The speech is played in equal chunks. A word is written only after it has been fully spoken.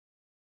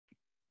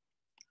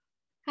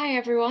Hi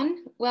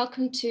everyone,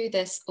 welcome to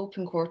this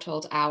Open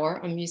Courtauld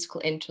Hour on musical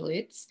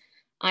interludes.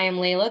 I am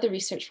Layla, the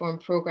Research Forum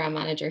Programme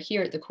Manager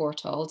here at the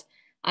Courtauld,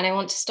 and I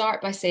want to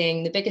start by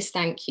saying the biggest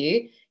thank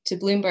you to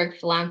Bloomberg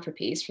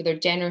Philanthropies for their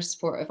generous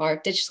support of our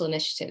digital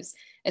initiatives,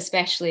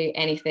 especially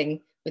anything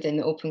within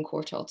the Open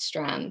Courtauld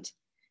strand.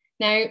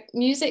 Now,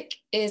 music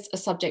is a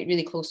subject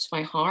really close to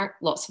my heart.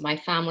 Lots of my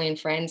family and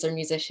friends are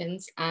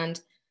musicians, and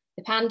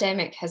the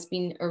pandemic has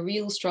been a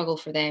real struggle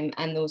for them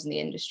and those in the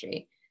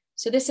industry.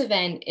 So this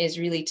event is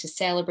really to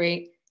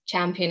celebrate,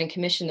 champion and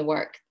commission the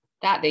work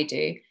that they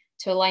do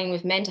to align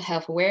with Mental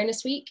Health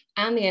Awareness Week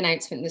and the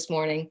announcement this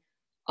morning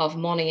of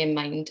Monet in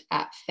Mind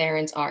at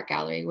Ferens Art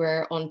Gallery,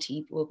 where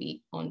Antibes will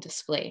be on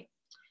display.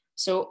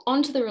 So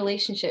onto the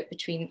relationship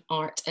between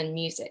art and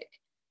music.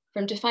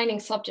 From defining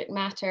subject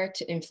matter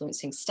to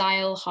influencing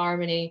style,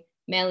 harmony,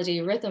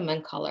 melody, rhythm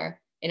and colour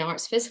in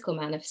art's physical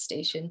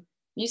manifestation,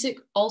 music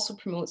also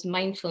promotes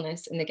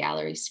mindfulness in the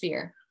gallery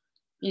sphere.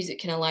 Music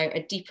can allow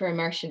a deeper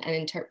immersion and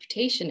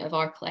interpretation of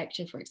our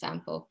collection, for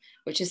example,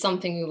 which is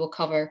something we will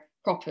cover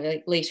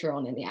properly later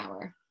on in the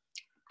hour.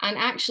 And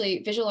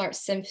actually, visual arts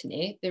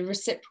symphony, the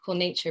reciprocal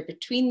nature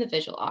between the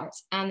visual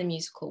arts and the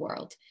musical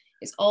world,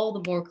 is all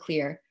the more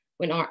clear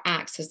when art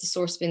acts as the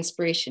source of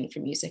inspiration for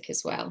music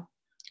as well.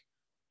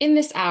 In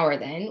this hour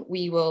then,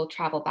 we will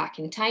travel back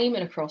in time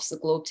and across the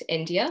globe to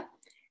India,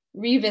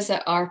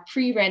 revisit our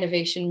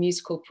pre-renovation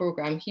musical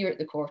programme here at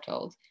the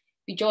Courtauld,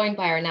 be joined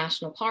by our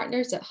national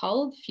partners at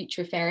Hull,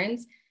 Future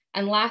Ferens,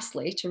 and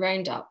lastly, to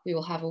round up, we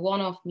will have a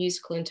one-off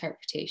musical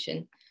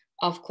interpretation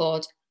of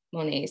Claude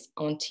Monet's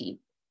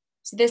Antibes.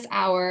 So this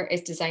hour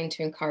is designed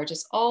to encourage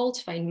us all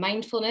to find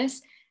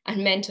mindfulness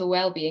and mental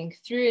well-being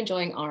through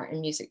enjoying art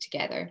and music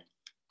together.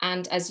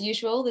 And as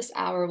usual, this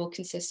hour will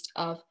consist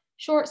of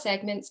short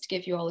segments to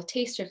give you all a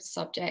taster of the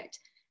subject,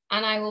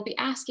 and I will be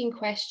asking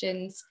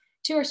questions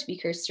to our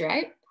speakers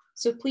throughout,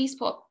 so please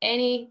pop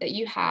any that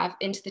you have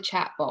into the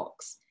chat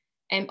box.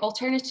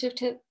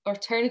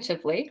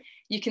 Alternatively,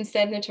 you can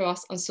send them to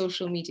us on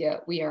social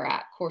media. We are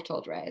at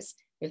Courtauld Res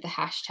with the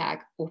hashtag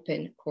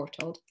Open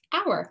Courtauld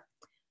Hour.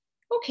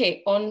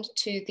 Okay, on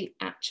to the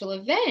actual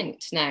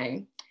event now.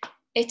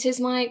 It is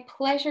my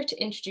pleasure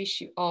to introduce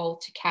you all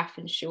to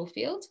Katherine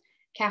Schofield.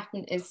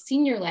 Katherine is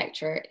Senior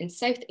Lecturer in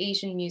South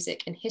Asian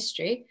Music and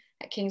History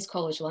at King's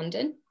College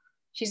London.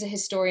 She's a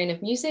historian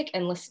of music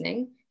and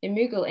listening in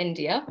Mughal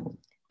India,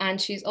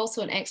 and she's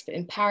also an expert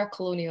in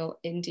para-colonial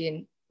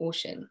Indian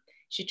Ocean.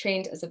 She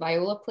trained as a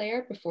viola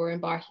player before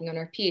embarking on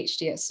her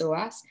PhD at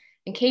SOAS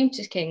and came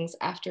to King's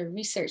after a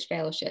research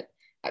fellowship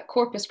at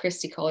Corpus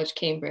Christi College,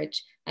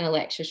 Cambridge, and a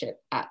lectureship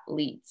at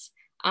Leeds.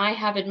 I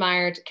have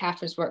admired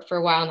Katherine's work for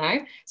a while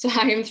now, so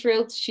I am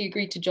thrilled she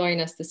agreed to join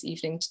us this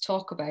evening to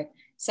talk about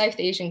South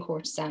Asian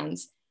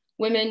courtesans,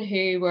 women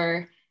who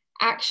were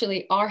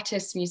actually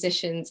artists,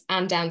 musicians,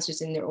 and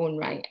dancers in their own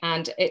right.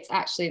 And it's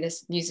actually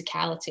this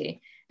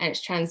musicality and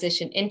its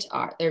transition into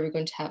art that we're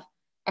going to have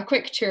a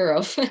quick tour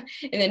of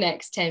in the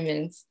next 10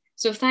 minutes.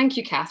 So thank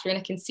you, Katherine.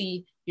 I can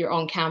see you're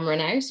on camera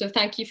now. So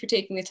thank you for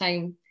taking the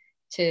time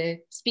to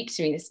speak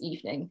to me this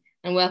evening,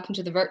 and welcome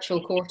to the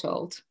virtual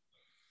Courtauld.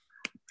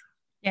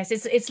 Yes,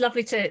 it's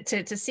lovely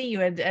to see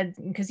you, and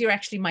because you're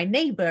actually my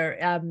neighbour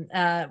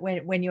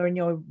when you're in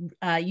your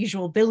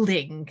usual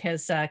building,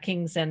 because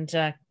King's and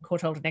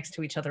Courtauld are next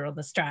to each other on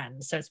the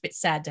Strand. So it's a bit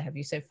sad to have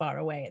you so far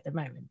away at the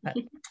moment, but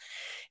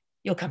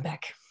you'll come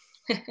back.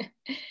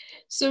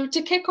 So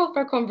to kick off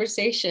our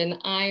conversation,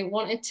 I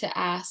wanted to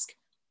ask,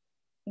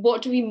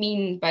 what do we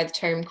mean by the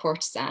term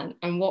courtesan,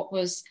 and what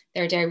was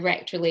their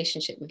direct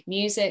relationship with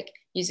music,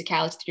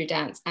 musicality through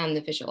dance, and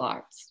the visual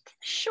arts?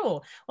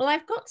 Sure. Well,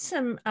 I've got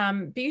some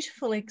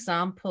beautiful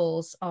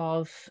examples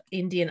of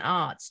Indian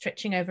art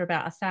stretching over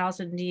about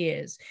 1,000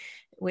 years,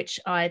 which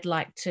I'd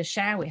like to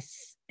share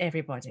with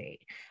everybody.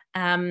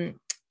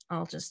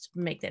 I'll just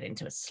make that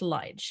into a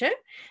slideshow.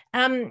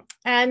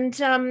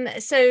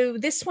 So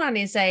this one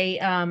is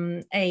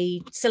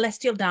a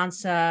celestial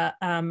dancer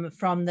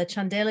from the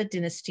Chandela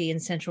dynasty in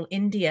central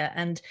India.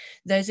 And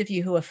those of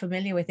you who are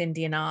familiar with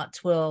Indian art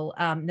will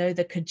know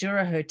the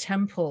Khajuraho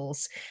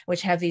temples,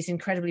 which have these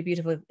incredibly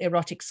beautiful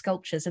erotic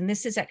sculptures. And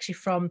this is actually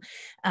from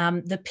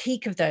the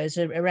peak of those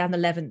around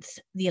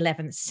the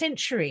 11th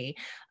century.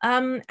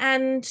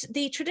 And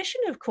the tradition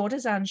of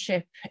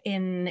courtesanship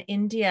in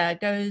India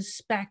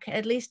goes back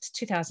at least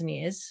 2,000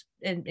 years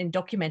in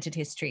documented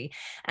history.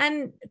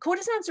 And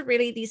courtesans are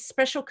really these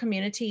special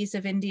communities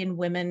of Indian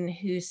women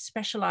who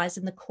specialize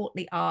in the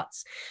courtly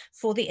arts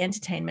for the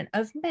entertainment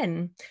of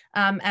men,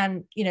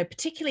 and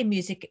particularly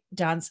music,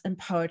 dance, and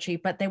poetry.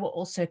 But they were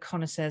also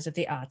connoisseurs of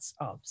the arts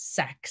of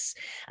sex,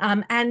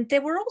 and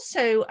there were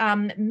also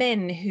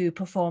men who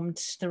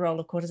performed the role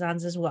of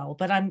courtesans as well.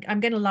 But I'm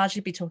going to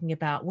largely be talking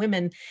about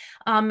women,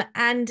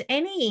 and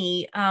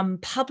any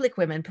public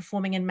women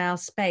performing in male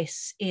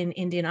space in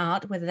Indian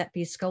art, whether that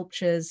be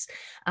sculptures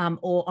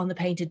or on the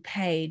painted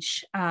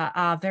page,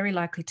 are very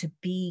likely to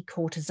be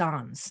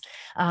courtesans.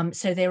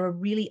 So they're a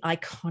really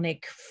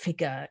iconic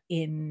figure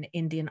in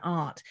Indian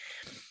art.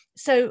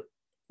 So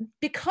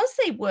because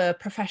they were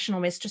professional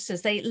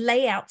mistresses, they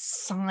lay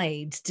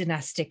outside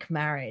dynastic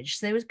marriage.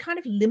 So they were kind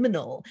of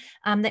liminal.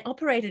 They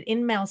operated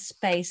in male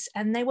space,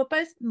 and they were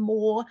both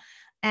more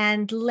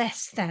and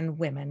less than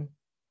women.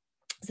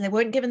 So they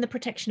weren't given the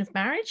protection of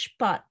marriage,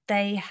 but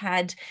they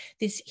had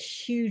this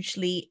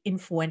hugely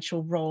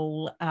influential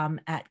role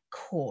at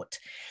court.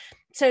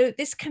 So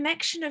this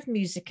connection of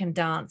music and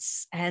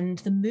dance and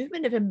the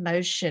movement of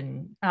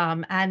emotion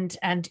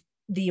and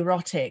the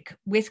erotic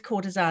with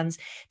courtesans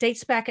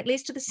dates back at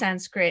least to the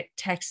Sanskrit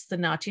text, the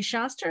Natya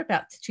Shastra,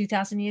 about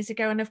 2,000 years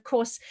ago. And of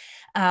course,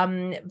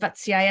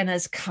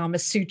 Vatsyayana's Kama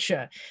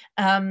Sutra.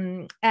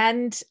 The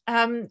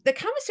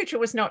Kama Sutra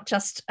was not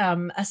just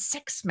a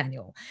sex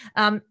manual.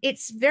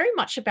 It's very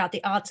much about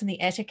the arts and the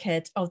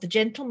etiquette of the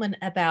gentleman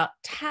about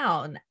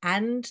town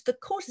and the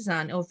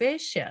courtesan or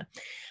Vaishya.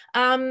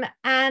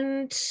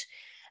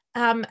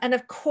 And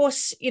of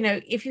course, you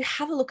know, if you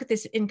have a look at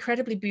this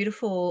incredibly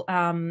beautiful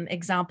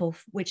example,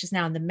 which is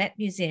now in the Met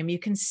Museum, you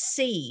can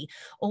see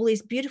all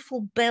these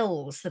beautiful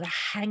bells that are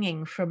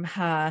hanging from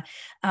her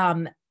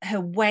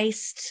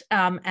waist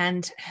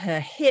and her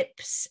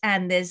hips,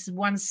 and there's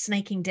one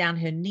snaking down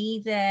her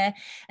knee there.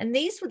 And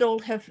these would all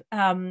have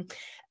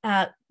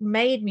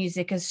made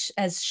music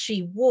as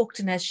she walked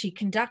and as she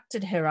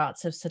conducted her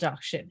arts of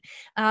seduction.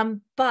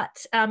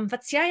 But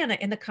Vatsyayana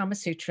in the Kama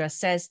Sutra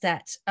says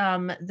that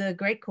the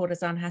great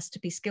courtesan has to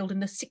be skilled in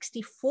the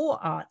 64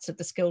 arts of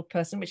the skilled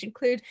person, which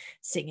include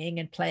singing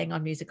and playing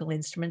on musical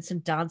instruments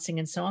and dancing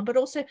and so on, but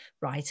also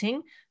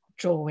writing,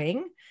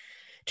 drawing,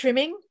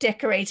 trimming,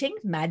 decorating,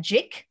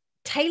 magic,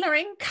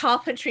 tailoring,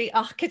 carpentry,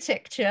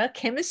 architecture,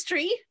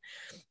 chemistry,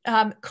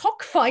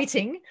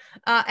 cockfighting,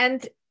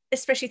 and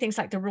especially things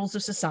like the rules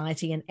of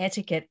society and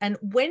etiquette. And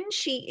when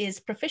she is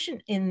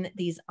proficient in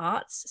these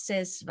arts,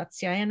 says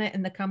Vatsyayana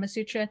in the Kama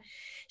Sutra,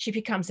 she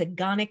becomes a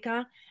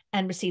Ganika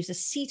and receives a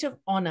seat of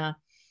honor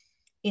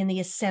in the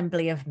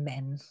assembly of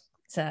men.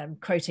 So I'm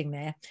quoting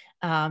there.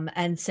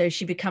 And so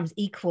she becomes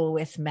equal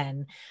with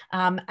men.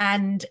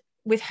 And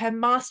with her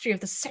mastery of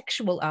the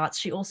sexual arts,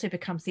 she also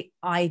becomes the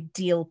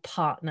ideal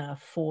partner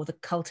for the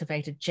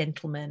cultivated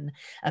gentleman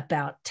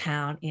about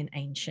town in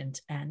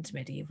ancient and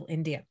medieval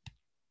India.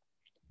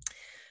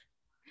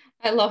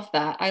 I love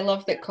that. I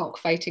love that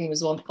cockfighting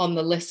was on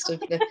the list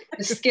of the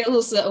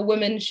skills that a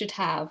woman should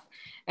have.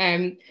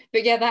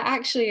 But yeah, that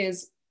actually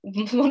is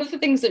one of the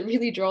things that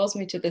really draws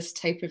me to this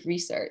type of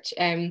research.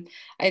 I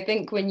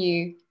think when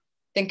you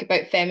think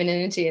about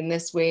femininity in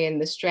this way and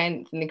the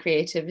strength and the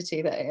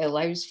creativity that it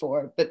allows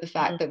for, but the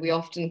fact that we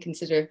often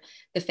consider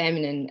the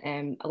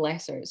feminine a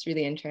lesser, it's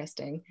really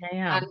interesting.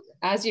 Yeah. And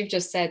as you've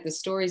just said, the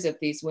stories of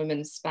these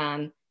women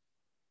span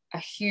a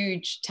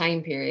huge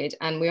time period,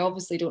 and we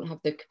obviously don't have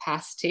the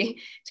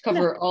capacity to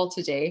cover it all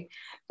today.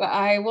 But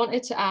I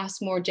wanted to ask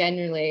more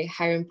generally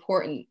how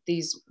important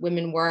these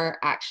women were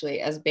actually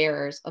as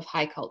bearers of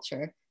high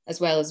culture, as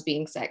well as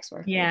being sex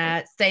workers.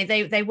 Yeah,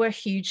 they were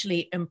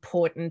hugely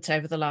important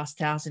over the last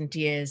 1,000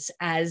 years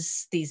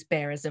as these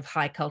bearers of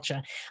high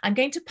culture. I'm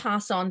going to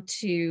pass on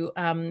to,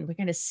 we're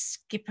going to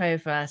skip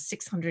over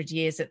 600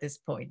 years at this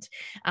point,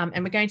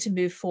 and we're going to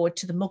move forward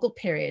to the Mughal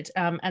period.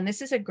 And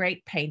this is a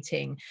great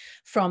painting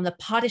from the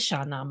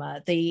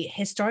Padishahnama, the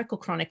historical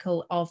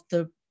chronicle of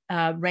the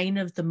reign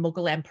of the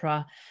Mughal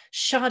Emperor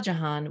Shah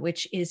Jahan,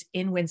 which is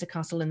in Windsor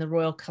Castle in the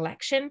Royal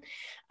Collection.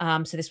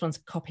 So this one's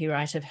a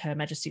copyright of Her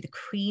Majesty the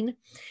Queen.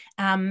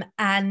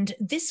 And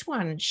this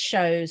one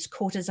shows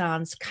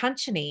courtesans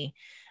Kanchani,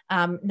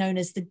 known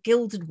as the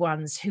Gilded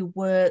Ones, who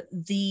were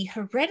the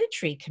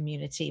hereditary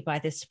community by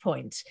this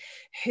point,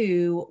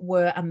 who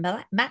were a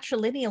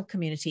matrilineal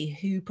community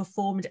who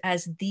performed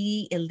as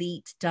the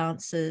elite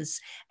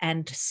dancers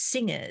and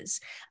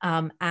singers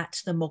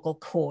at the Mughal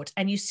court.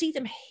 And you see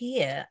them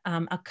here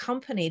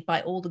accompanied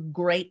by all the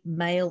great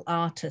male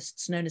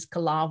artists known as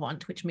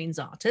Kalawant, which means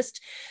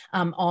artist,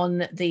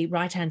 on the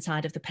right-hand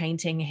side of the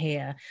painting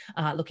here,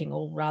 looking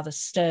all rather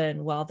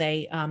stern while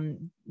they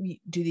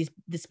do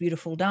this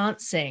beautiful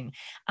dancing.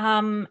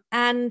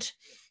 And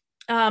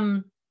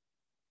one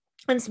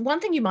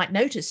thing you might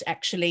notice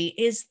actually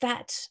is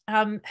that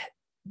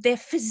their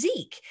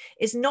physique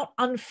is not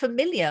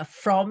unfamiliar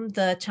from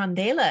the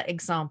Chandela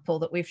example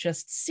that we've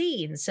just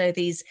seen. So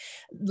these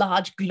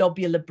large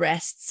globular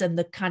breasts and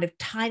the kind of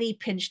tiny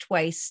pinched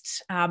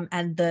waist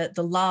and the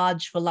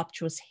large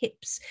voluptuous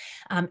hips,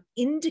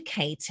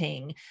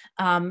 indicating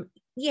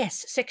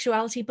yes,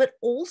 sexuality, but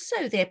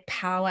also their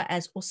power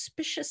as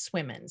auspicious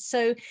women.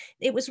 So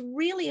it was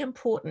really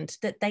important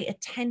that they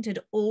attended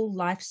all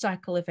life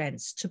cycle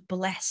events to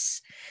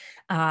bless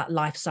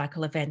life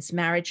cycle events,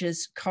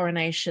 marriages,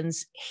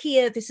 coronations.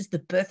 Here, this is the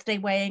birthday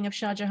weighing of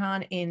Shah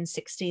Jahan in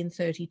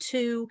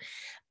 1632.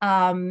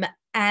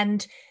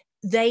 And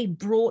they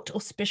brought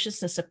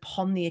auspiciousness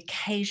upon the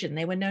occasion.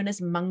 They were known as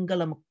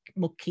Mangalam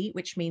mukhi,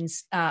 which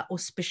means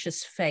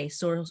auspicious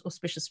face or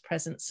auspicious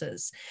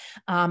presences.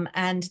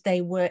 And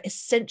they were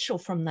essential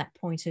from that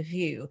point of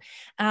view.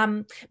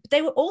 But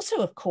they were also,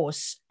 of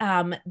course,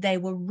 they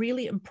were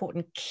really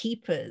important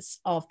keepers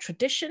of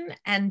tradition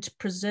and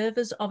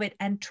preservers of it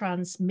and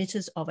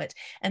transmitters of it.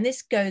 And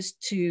this goes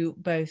to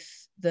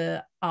both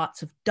the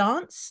arts of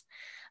dance,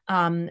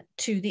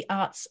 to the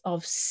arts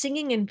of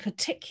singing in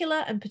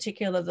particular,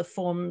 the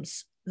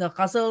forms, the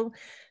ghazal,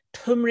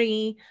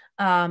 tumri,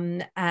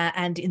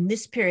 and in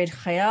this period,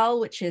 khayal,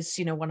 which is,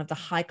 one of the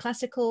high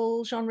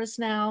classical genres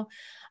now.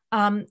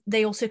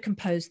 They also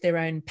composed their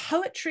own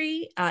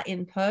poetry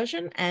in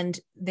Persian and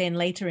then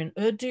later in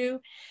Urdu.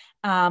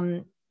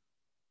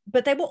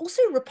 But they were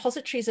also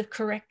repositories of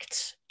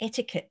correct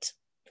etiquette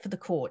for the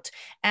court,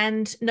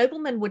 and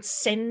noblemen would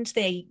send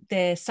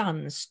their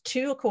sons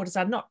to a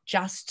courtesan, not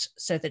just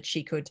so that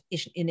she could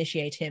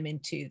initiate him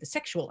into the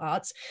sexual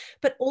arts,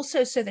 but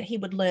also so that he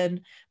would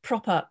learn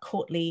proper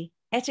courtly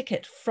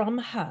etiquette from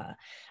her.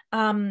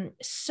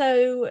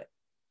 So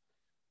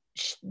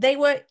they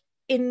were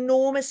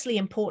enormously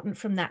important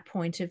from that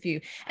point of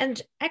view.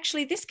 And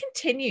actually this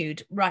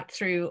continued right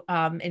through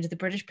into the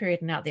British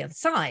period and out the other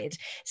side.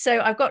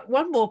 So I've got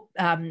one more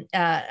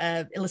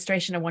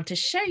illustration I want to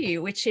show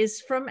you, which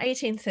is from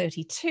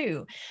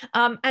 1832.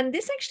 And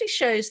this actually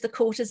shows the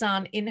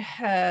courtesan in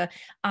her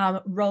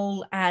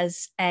role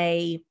as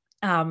a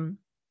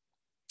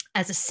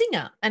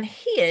singer. And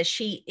here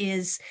she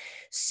is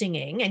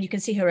singing, and you can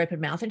see her open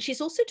mouth, and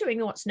she's also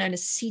doing what's known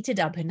as seated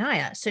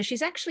abhinaya. So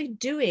she's actually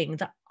doing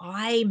the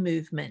eye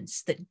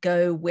movements that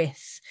go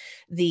with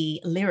the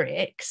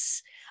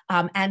lyrics,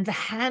 and the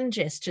hand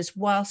gestures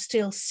while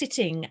still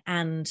sitting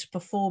and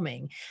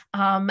performing.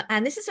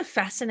 And this is a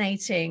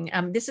fascinating,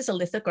 this is a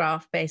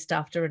lithograph based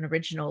after an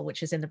original,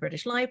 which is in the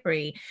British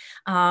Library.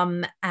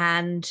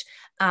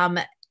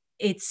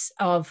 It's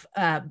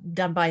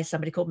done by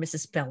somebody called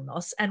Mrs.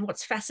 Belnos. And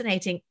what's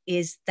fascinating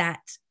is that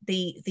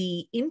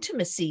the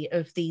intimacy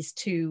of these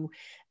two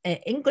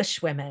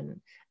English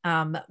women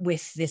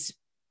with this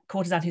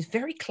courtesan who's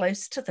very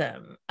close to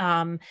them.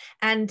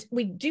 And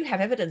we do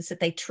have evidence that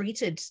they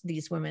treated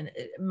these women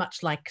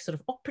much like sort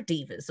of opera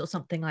divas or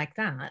something like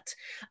that.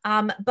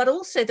 But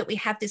also that we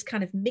have this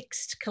kind of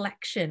mixed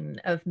collection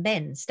of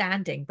men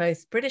standing,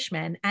 both British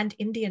men and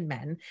Indian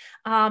men.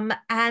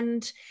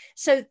 And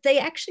so they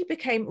actually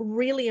became a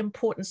really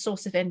important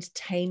source of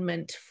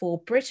entertainment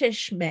for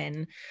British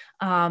men,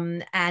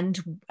 and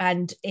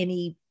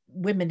any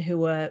women who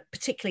were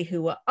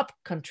up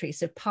country,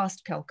 so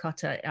past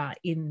Calcutta,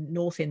 in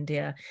North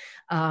India,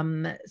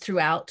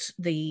 throughout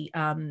the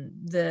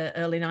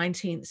early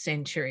 19th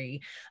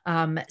century.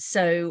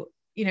 So,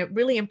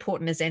 really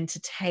important as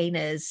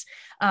entertainers,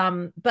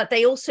 but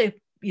they also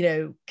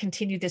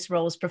continued this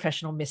role as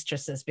professional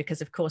mistresses,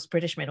 because of course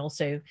British men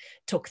also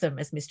took them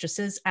as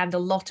mistresses, and a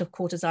lot of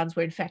courtesans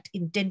were in fact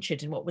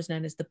indentured in what was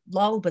known as the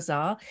Lal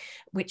Bazaar,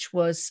 which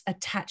was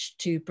attached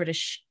to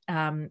British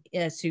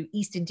to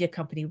East India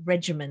Company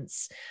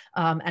regiments,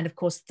 and of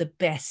course the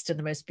best and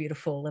the most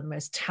beautiful and the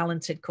most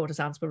talented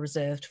courtesans were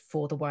reserved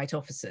for the white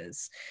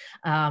officers.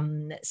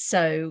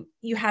 So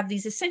you have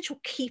these essential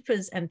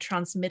keepers and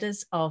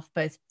transmitters of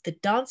both the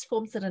dance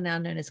forms that are now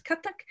known as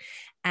Kathak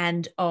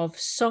and of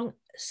song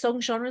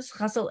genres,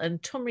 ghazal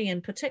and tumri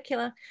in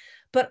particular,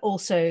 but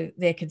also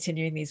they're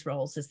continuing these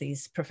roles as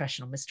these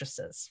professional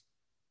mistresses.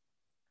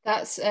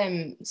 That's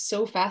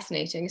so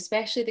fascinating,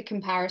 especially the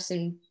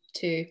comparison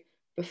to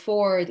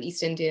before the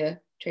East India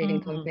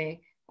Trading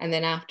Company and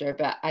then after,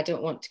 but I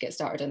don't want to get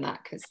started on that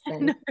because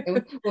then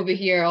we'll be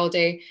here all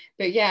day.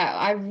 But yeah,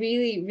 I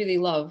really, really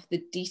love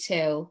the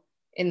detail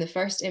in the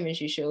first image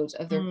you showed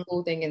of their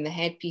clothing and the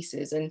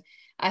headpieces. And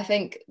I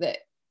think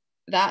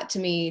that to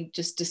me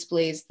just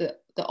displays the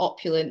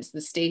opulence,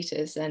 the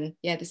status, and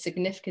the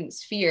significant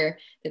sphere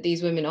that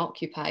these women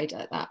occupied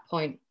at that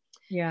point.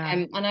 Yeah.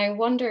 And I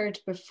wondered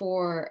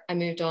before I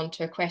moved on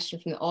to a question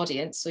from the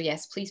audience, so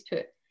yes, please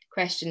put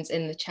questions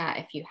in the chat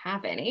if you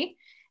have any,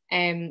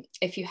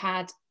 if you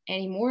had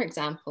any more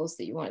examples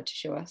that you wanted to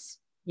show us.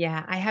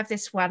 Yeah, I have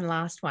this one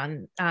last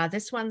one.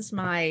 This one's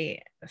my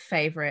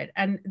favorite,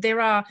 and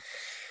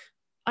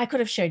I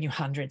could have shown you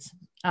hundreds,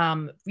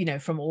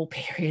 from all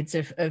periods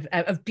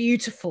of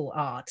beautiful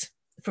art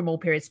from all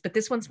periods, but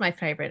this one's my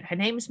favorite. Her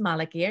name's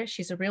Malagir.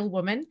 She's a real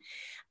woman.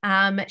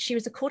 She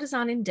was a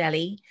courtesan in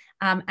Delhi,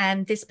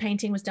 and this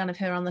painting was done of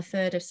her on the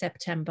 3rd of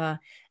September,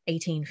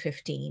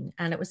 1815.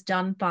 And it was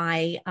done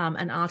by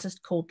an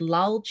artist called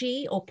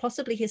Lalji, or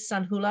possibly his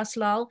son Hulas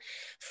Lal,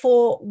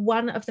 for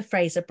one of the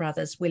Fraser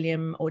brothers,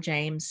 William or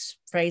James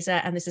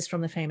Fraser. And this is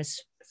from the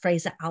famous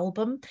Fraser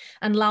album.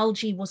 And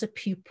Lalji was a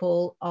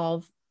pupil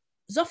of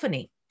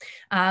Zoffany.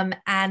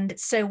 And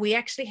so we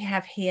actually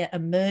have here a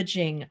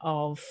merging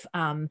of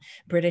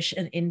British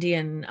and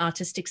Indian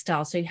artistic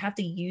style. So you have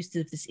the use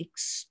of this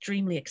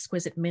extremely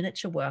exquisite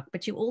miniature work,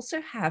 but you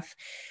also have,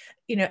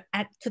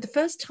 for the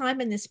first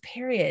time in this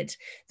period,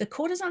 the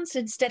courtesans,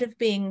 instead of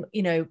being,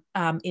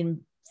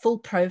 in full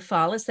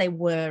profile as they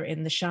were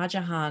in the Shah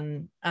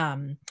Jahan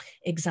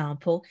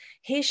example.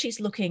 Here she's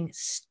looking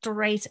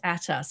straight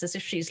at us as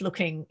if she's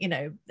looking, you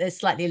know,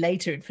 slightly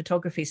later in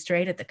photography,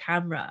 straight at the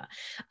camera.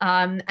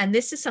 And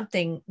this is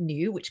something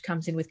new, which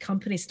comes in with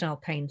company style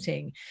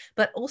painting.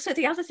 But also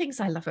the other things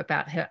I love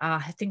about her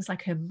are things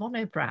like her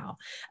monobrow.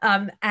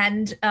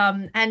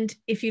 And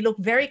if you look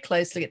very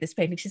closely at this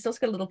painting, she's also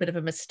got a little bit of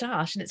a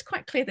moustache, and it's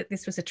quite clear that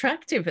this was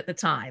attractive at the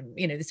time,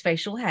 you know, this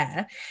facial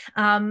hair.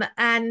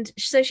 And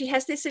so she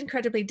has this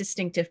incredibly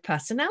distinctive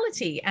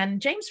personality.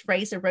 And James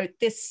Fraser wrote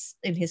this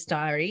in his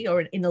diary,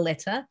 or in a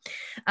letter.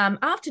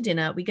 After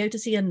dinner, we go to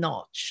see a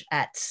notch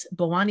at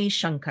Bhawani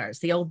Shankar's,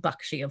 the old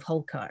Bakshi of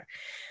Holkar.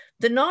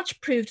 The notch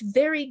proved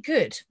very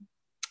good.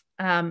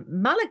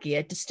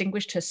 Malagia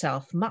distinguished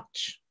herself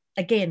much.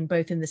 Again,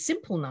 both in the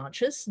simple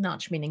naches,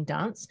 nach meaning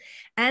dance,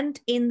 and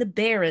in the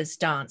bearers'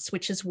 dance,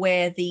 which is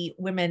where the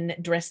women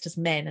dressed as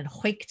men and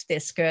hoiked their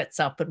skirts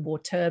up and wore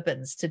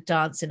turbans to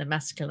dance in a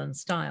masculine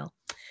style.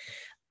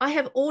 I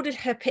have ordered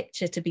her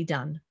picture to be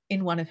done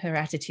in one of her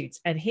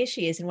attitudes. And here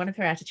she is in one of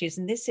her attitudes.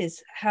 And this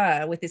is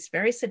her with this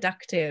very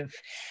seductive,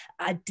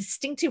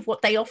 distinctive,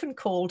 what they often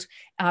called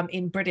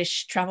in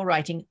British travel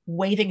writing,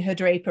 waving her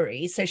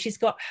drapery. So she's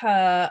got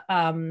her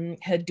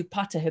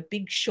dupatta, her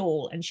big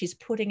shawl, and she's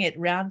putting it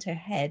round her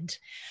head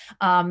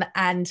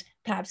and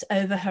perhaps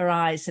over her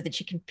eyes so that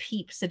she can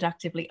peep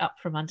seductively up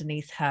from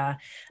underneath her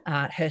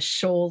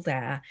shawl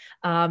there.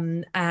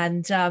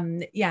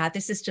 Yeah,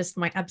 this is just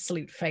my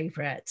absolute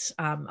favorite.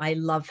 I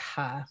love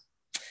her.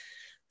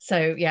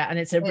 So yeah, and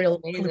it's a real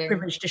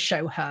privilege to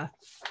show her.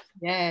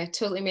 Yeah,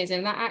 totally amazing.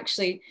 And that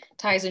actually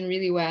ties in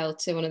really well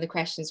to one of the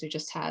questions we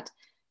just had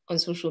on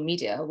social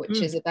media,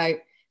 which is about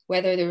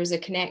whether there was a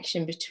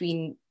connection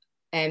between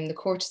the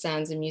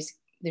courtesans and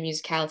the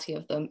musicality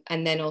of them,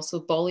 and then also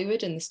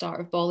Bollywood and the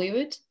start of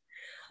Bollywood.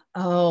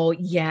 Oh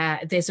yeah,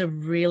 there's a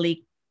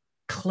really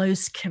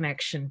close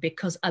connection,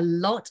 because a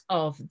lot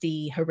of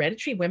the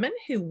hereditary women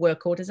who were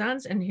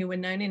courtesans and who were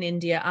known in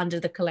India under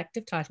the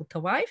collective title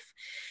Kawaif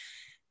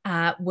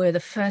were the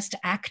first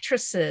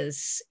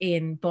actresses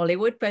in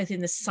Bollywood, both in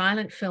the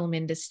silent film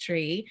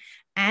industry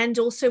and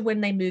also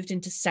when they moved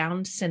into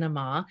sound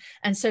cinema.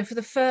 And so for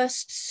the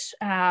first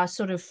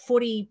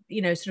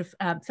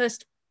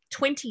first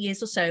 20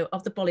 years or so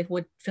of the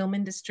Bollywood film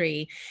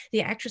industry,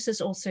 the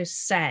actresses also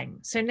sang.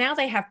 So now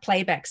they have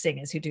playback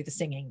singers who do the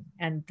singing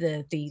and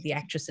the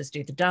actresses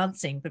do the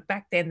dancing. But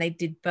back then they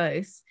did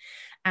both.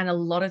 And a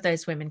lot of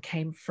those women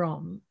came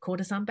from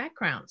courtesan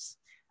backgrounds.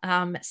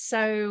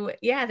 So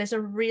yeah, there's a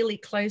really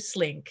close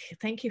link.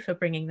 Thank you for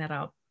bringing that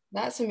up.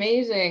 That's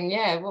amazing.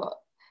 Yeah,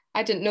 well,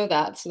 I didn't know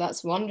that, so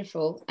that's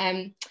wonderful.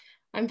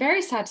 I'm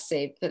very sad to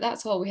say that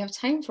that's all we have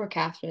time for,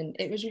 Katherine.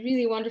 It was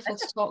really wonderful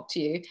to talk to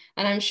you,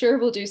 and I'm sure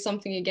we'll do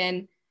something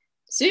again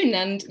soon.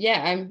 And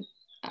yeah,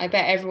 I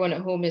bet everyone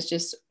at home is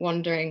just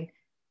wondering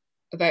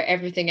about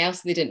everything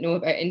else they didn't know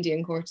about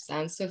Indian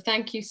courtesans. So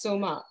thank you so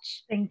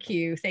much. Thank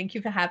you. Thank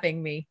you for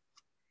having me.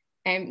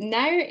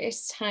 Now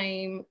it's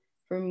time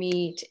for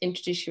me to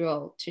introduce you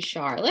all to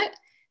Charlotte.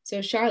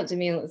 So Charlotte De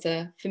Mille is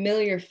a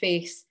familiar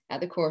face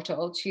at the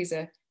Courtauld. She's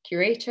a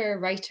curator,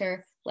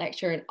 writer,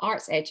 lecturer, and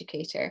arts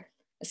educator,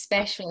 a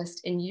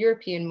specialist in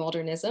European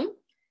modernism.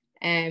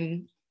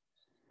 I've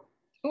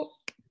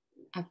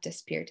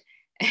disappeared.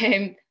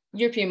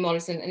 European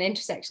modernism and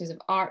intersections of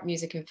art,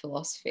 music, and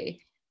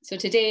philosophy. So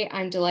today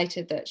I'm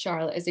delighted that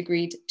Charlotte has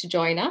agreed to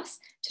join us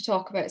to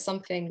talk about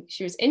something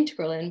she was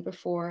integral in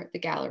before the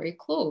gallery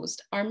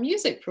closed, our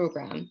music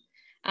programme.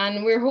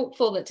 And we're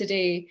hopeful that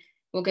today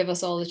will give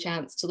us all the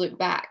chance to look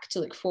back, to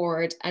look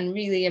forward, and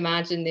really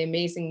imagine the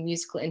amazing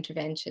musical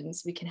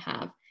interventions we can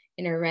have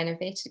in our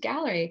renovated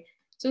gallery.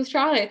 So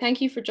Charlotte,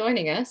 thank you for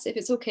joining us. If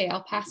it's okay,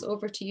 I'll pass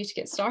over to you to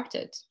get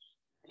started.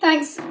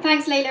 Thanks,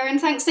 Layla, and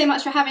thanks so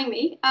much for having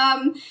me.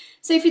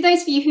 So for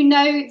those of you who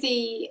know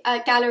the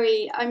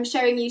gallery, I'm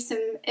showing you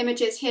some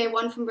images here,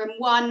 one from room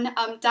 1,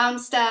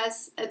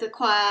 downstairs, the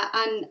choir,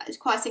 and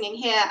choir singing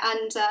here,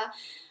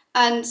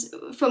 and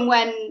from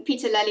when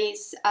Peter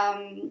Lely's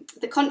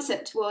the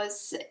concert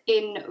was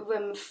in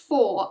room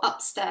 4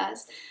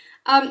 upstairs.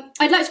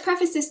 I'd like to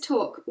preface this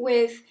talk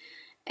with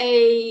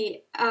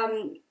a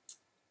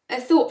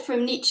thought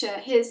from Nietzsche,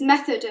 his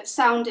method of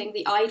sounding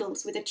the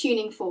idols with a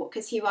tuning fork,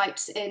 as he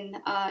writes in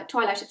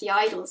Twilight of the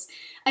Idols.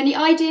 And the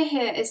idea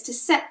here is to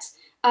set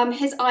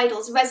his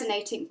idols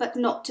resonating, but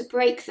not to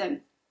break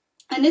them.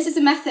 And this is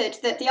a method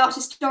that the art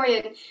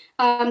historian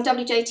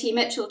W.J.T.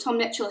 Mitchell, Tom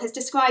Mitchell, has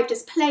described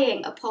as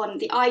playing upon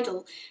the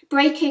idol,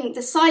 breaking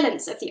the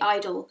silence of the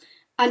idol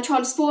and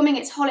transforming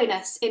its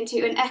hollowness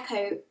into an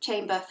echo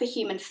chamber for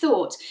human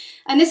thought.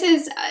 And this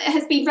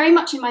has been very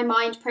much in my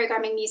mind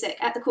programming music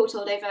at the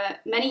Courtauld over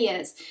many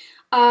years.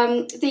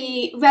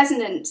 The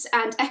resonance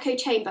and echo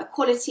chamber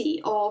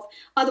quality of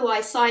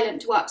otherwise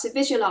silent works of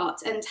visual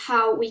art and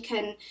how we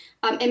can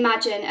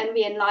imagine and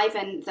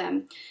re-enliven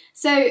them.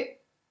 So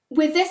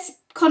with this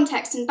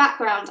context and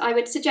background, I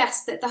would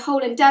suggest that the whole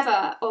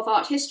endeavour of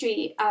art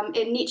history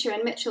in Nietzsche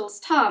and Mitchell's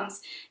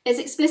terms is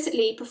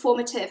explicitly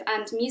performative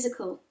and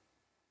musical.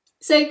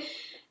 So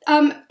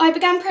I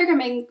began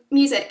programming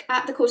music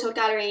at the Courtauld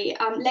Gallery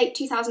late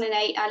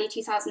 2008, early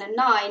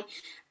 2009,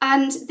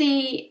 and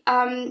the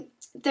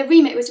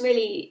remit was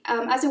really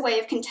as a way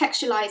of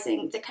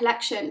contextualising the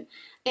collection.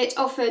 It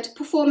offered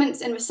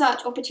performance and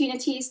research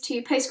opportunities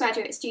to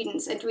postgraduate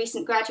students and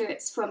recent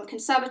graduates from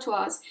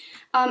conservatoires,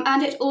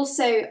 and it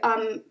also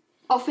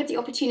offered the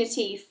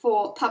opportunity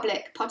for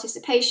public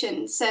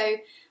participation. So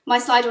my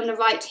slide on the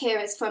right here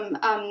is from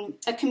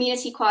a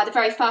community choir, the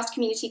very first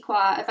community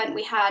choir event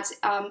we had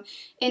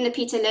in the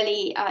Peter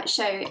Lilly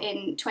show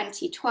in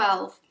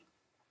 2012.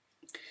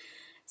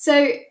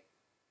 So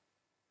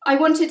I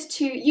wanted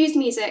to use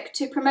music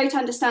to promote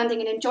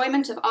understanding and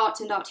enjoyment of art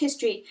and art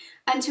history,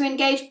 and to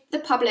engage the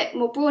public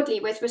more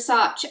broadly with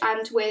research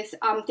and with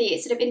the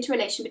sort of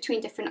interrelation between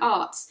different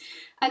arts.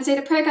 And so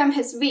the programme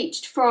has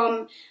reached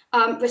from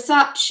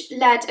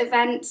research-led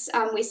events.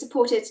 We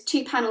supported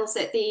 2 panels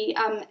at the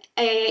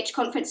AAH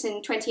conference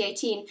in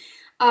 2018,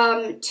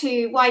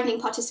 to widening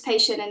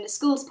participation in the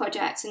schools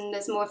project, and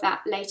there's more of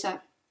that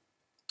later.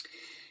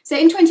 So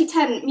in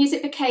 2010,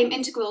 music became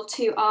integral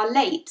to our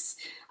lates.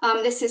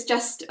 This is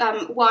just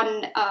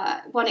one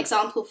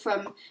example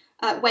from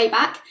way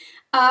back.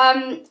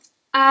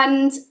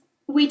 And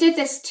we did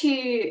this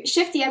to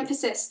shift the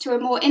emphasis to a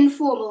more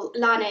informal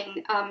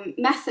learning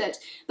method,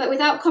 but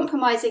without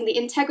compromising the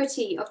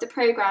integrity of the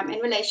programme in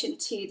relation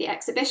to the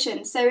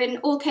exhibition. So in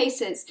all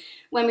cases,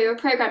 when we were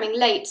programming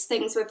lates,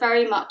 things were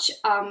very much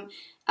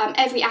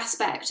every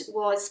aspect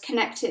was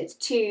connected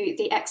to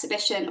the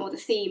exhibition or the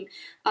theme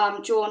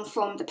drawn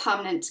from the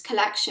permanent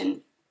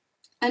collection.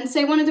 And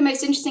so one of the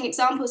most interesting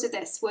examples of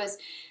this was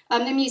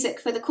the music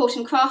for the Court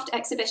and Craft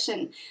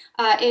exhibition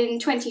in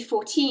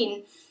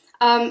 2014,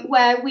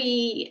 where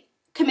we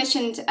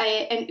commissioned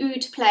an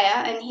oud player,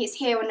 and he's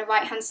here on the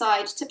right-hand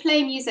side, to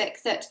play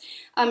music that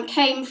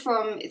came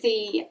from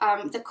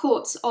the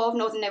courts of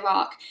northern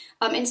Iraq,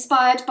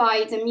 inspired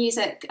by the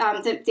music,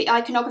 the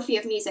iconography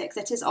of music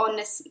that is on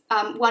this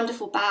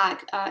wonderful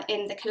bag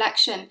in the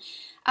collection.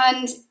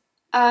 And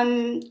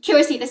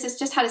curiously, this has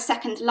just had a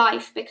second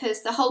life,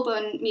 because the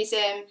Holborn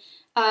Museum,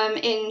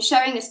 in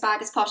showing this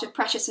bag as part of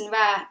Precious and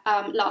Rare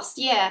last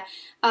year,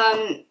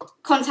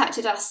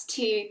 contacted us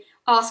to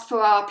ask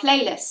for our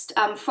playlist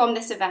from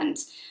this event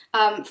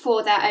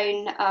for their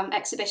own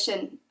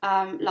exhibition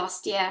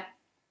last year.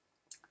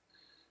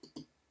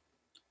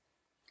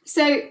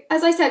 So,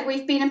 as I said,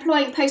 we've been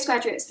employing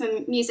postgraduates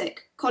from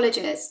music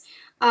colleges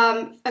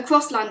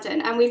across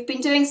London, and we've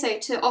been doing so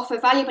to offer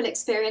valuable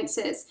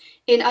experiences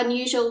in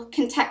unusual,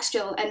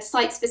 contextual and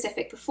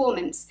site-specific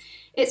performance.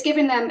 It's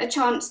given them a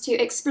chance to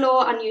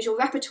explore unusual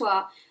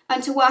repertoire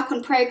and to work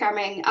on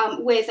programming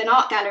with an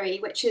art gallery,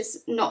 which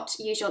is not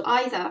usual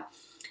either.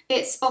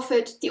 It's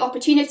offered the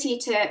opportunity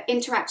to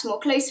interact more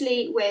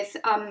closely with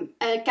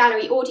a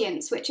gallery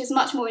audience, which is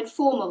much more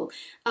informal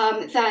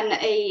than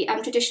a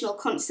traditional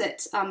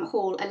concert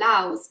hall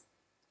allows.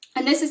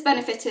 And this has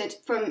benefited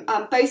from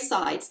both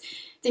sides.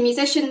 The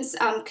musicians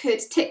could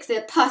tick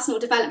the personal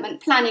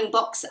development planning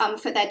box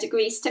for their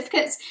degree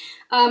certificates,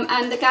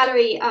 and the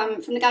gallery,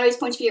 from the gallery's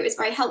point of view, it was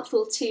very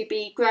helpful to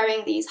be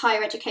growing these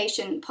higher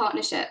education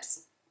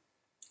partnerships.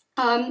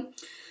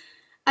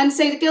 And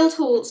so the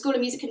Guildhall School of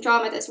Music and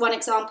Drama, there's one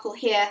example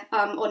here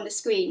on the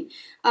screen,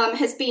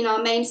 has been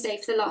our mainstay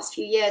for the last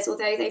few years,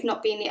 although they've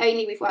not been the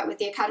only. We've worked with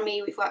the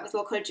Academy, we've worked with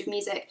Royal College of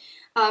Music,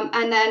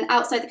 and then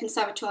outside the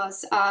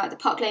conservatoires, the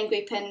Park Lane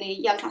Group and the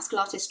Young Classical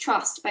Artists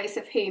Trust, both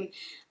of whom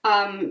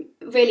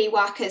really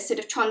work as sort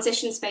of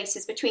transition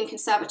spaces between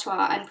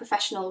conservatoire and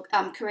professional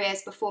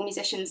careers before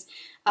musicians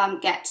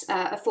get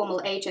a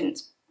formal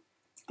agent.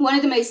 One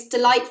of the most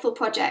delightful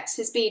projects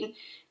has been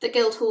the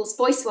Guildhall's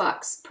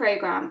VoiceWorks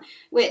programme,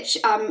 which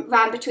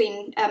ran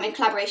in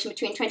collaboration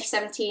between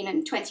 2017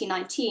 and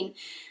 2019.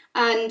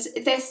 And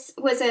this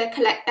was a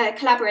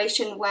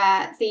collaboration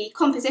where the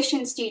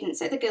composition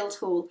students at the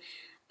Guildhall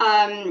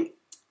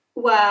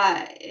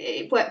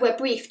were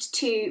briefed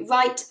to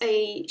write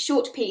a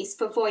short piece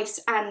for voice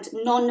and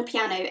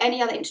non-piano,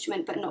 any other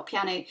instrument but not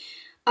piano,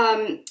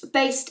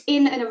 based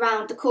in and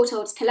around the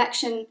Courtauld's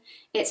collection,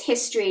 its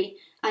history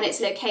and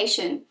its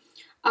location.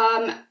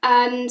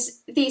 And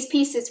these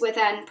pieces were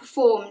then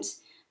performed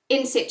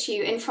in situ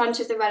in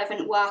front of the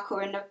relevant work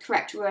or in the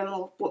correct room,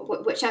 or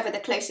whichever the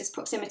closest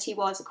proximity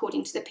was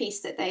according to the piece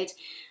that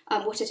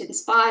what had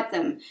inspired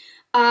them.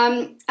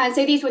 And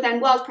so these were then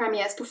world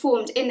premieres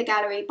performed in the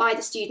gallery by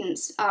the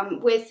students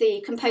with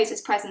the composers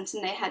present,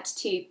 and they had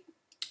to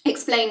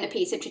explain the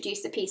piece,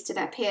 introduce the piece to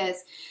their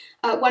peers.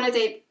 One of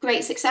the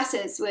great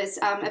successes was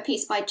a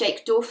piece by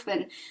Jake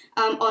Dorfman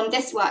on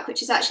this work,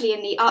 which is actually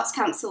in the Arts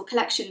Council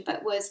collection,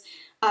 but was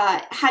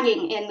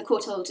hanging in the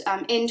Courtauld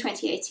in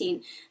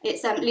 2018.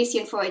 It's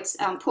Lucian Freud's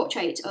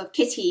portrait of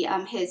Kitty,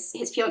 his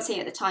fiancée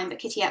at the time, but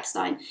Kitty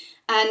Epstein.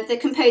 And the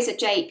composer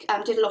Jake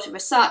did a lot of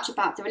research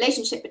about the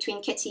relationship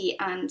between Kitty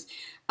and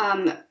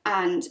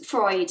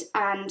Freud,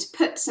 and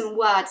put some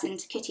words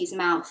into Kitty's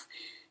mouth.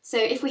 So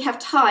if we have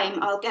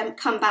time, I'll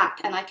come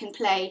back and I can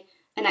play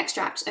an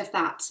extract of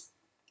that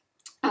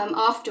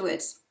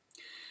afterwards.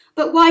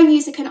 But why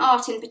music and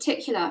art in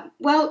particular?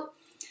 Well,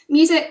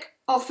 music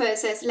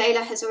offers, as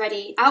Leila has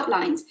already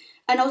outlined,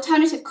 an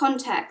alternative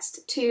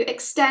context to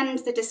extend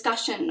the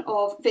discussion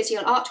of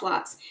visual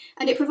artworks,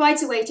 and it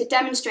provides a way to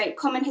demonstrate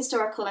common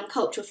historical and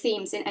cultural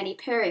themes in any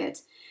period.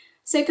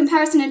 So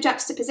comparison and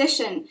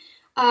juxtaposition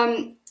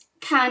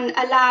can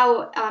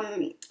allow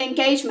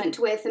engagement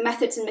with the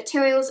methods and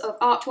materials of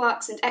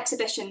artworks and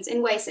exhibitions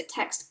in ways that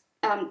text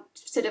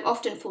sort of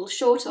often falls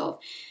short of.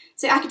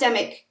 So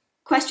academic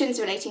questions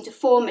relating to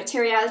form,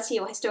 materiality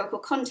or historical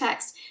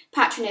context,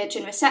 patronage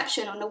and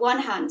reception on the one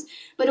hand,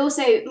 but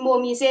also more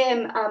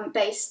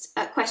museum-based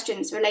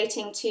questions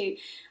relating to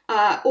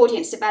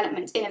audience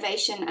development,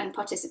 innovation and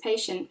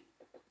participation.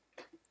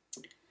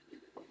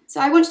 So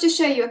I wanted to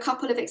show you a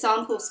couple of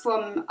examples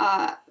from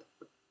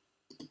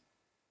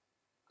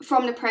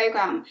the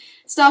programme,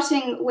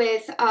 starting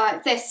with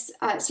this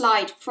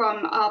slide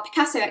from our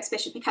Picasso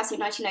exhibition, Picasso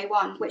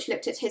 1901, which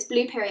looked at his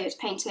Blue Period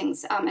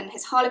paintings and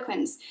his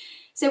Harlequins.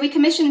 So we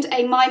commissioned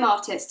a mime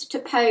artist to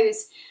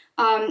pose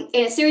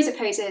in a series of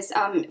poses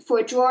for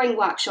a drawing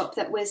workshop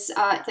that was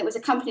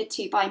accompanied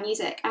to by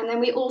music, and then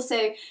we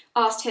also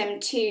asked him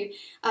to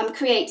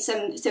create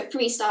some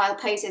freestyle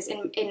poses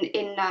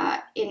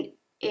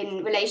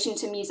in relation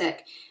to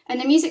music.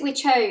 And the music we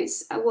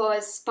chose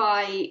was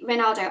by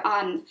Reynaldo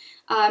Ahn,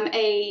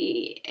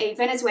 a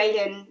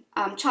Venezuelan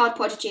child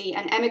prodigy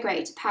and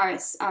emigre to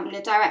Paris,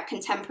 the direct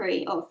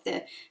contemporary of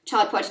the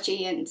child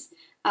prodigy and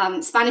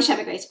Spanish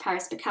emigre to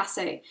Paris,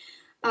 Picasso.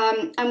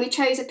 And we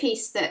chose a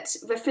piece that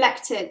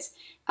reflected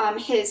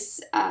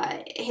his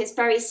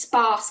very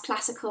sparse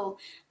classical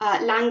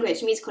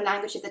musical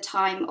language of the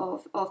time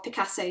of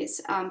Picasso's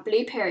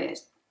Blue Period.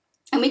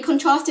 And we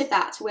contrasted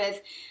that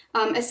with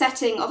a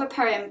setting of a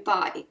poem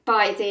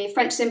by the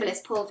French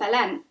symbolist Paul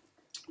Verlaine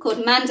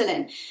called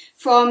Mandolin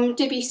from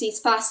Debussy's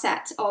first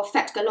set of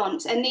Fête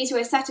Galante. And these were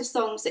a set of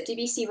songs that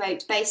Debussy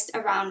wrote based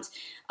around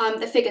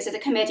the figures of the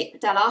Commedia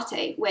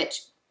dell'arte,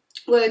 which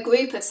were a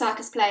group of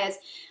circus players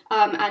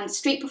and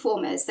street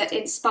performers that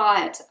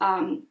inspired,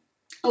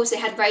 also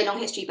had a very long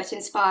history, but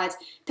inspired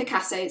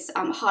Picasso's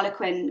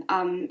Harlequin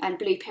and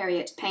Blue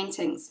Period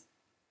paintings.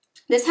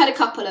 This had a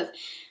couple of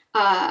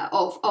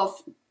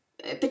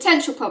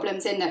potential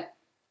problems in that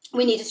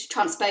we needed to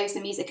transpose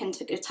the music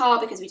into guitar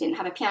because we didn't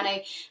have a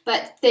piano,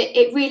 but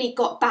it really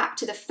got back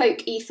to the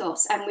folk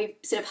ethos, and we've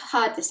sort of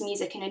heard this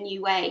music in a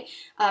new way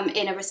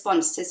in a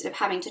response to sort of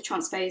having to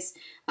transpose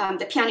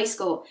the piano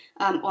score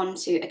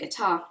onto a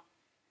guitar.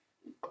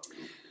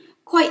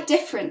 Quite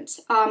different,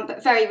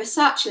 but very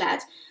research-led,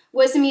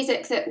 was the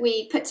music that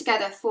we put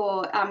together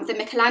for the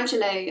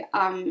Michelangelo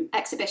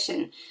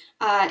exhibition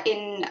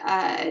in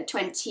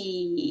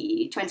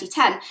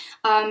 2010,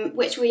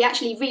 which we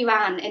actually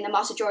reran in the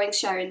Master Drawings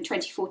Show in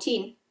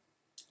 2014.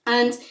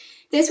 And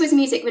this was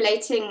music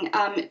relating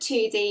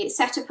to the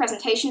set of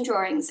presentation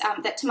drawings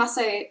that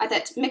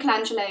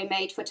Michelangelo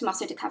made for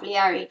Tommaso de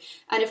Cavalieri,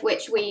 and of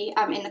which we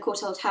in the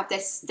Courtauld have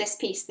this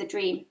piece, The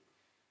Dream.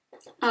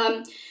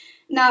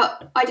 Now,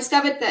 I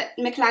discovered that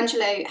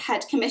Michelangelo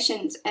had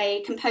commissioned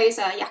a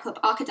composer,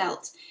 Jacob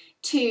Arcadelt,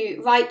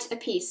 to write a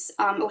piece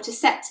or to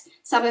set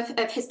some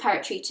of his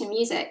poetry to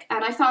music.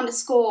 And I found a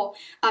score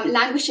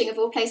languishing of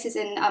all places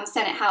in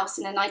Senate House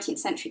in a 19th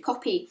century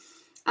copy.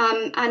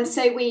 And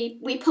so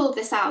we pulled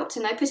this out,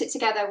 and I put it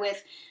together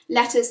with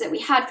letters that we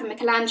had from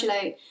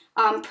Michelangelo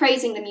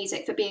praising the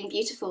music for being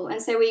beautiful.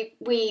 And so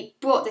we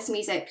brought this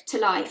music to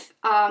life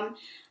and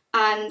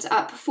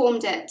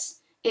performed it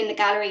in the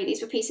gallery.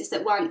 These were pieces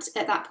that weren't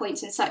at that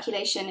point in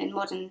circulation in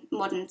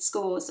modern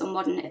scores or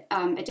modern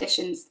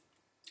editions.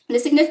 And the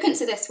significance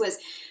of this was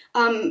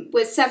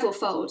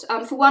several-fold.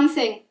 For one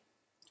thing,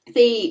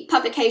 the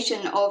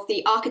publication of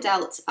the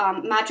Arcadelt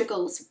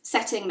madrigals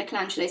setting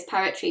Michelangelo's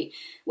poetry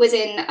was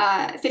in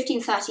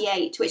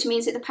 1538, which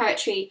means that the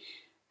poetry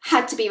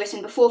had to be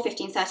written before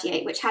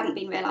 1538, which hadn't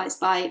been realised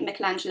by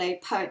Michelangelo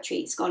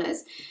poetry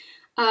scholars.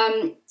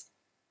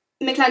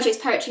 Michelangelo's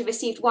poetry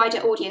received wider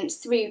audience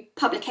through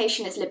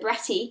publication as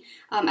libretti,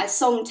 as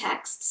song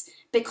texts,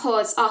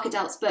 because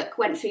Arcadelt's book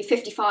went through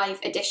 55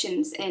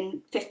 editions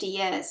in 50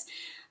 years.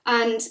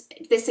 And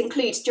this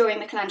includes during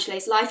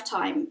Michelangelo's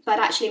lifetime, but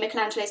actually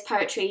Michelangelo's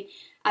poetry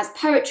as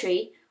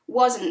poetry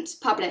wasn't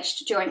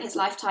published during his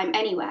lifetime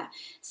anywhere.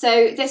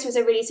 So this was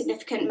a really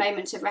significant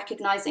moment of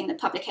recognising the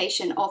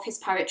publication of his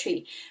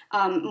poetry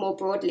more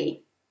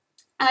broadly.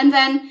 And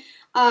then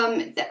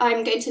I'm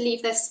going to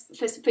leave this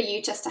for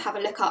you just to have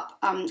a look up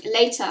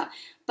later,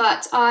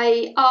 but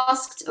I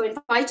asked or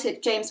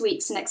invited James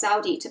Weeks and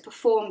Exaudi to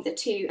perform the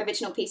two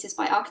original pieces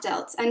by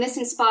Arcadelt, and this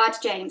inspired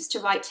James to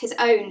write his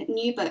own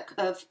new book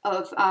of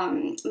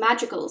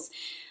madrigals,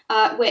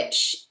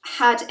 which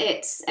has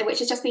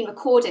just been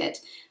recorded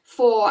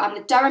for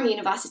the Durham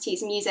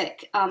University's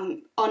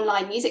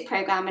online music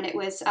programme, and it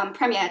was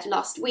premiered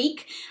last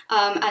week,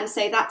 and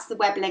so that's the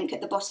web link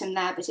at the bottom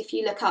there. But if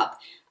you look up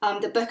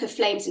the Book of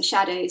Flames and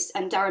Shadows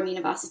and Durham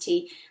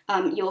University,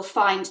 you'll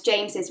find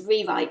James's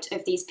rewrite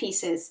of these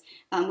pieces,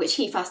 which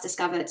he first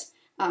discovered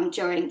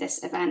during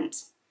this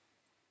event.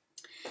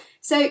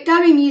 So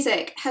gallery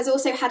music has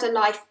also had a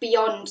life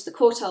beyond the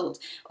Courtauld.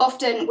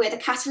 Often we're the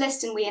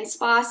catalyst and we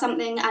inspire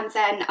something, and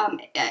then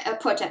a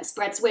project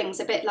spreads wings,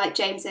 a bit like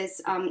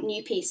James's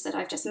new piece that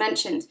I've just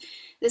mentioned.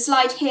 The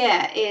slide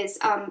here is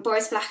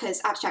Boris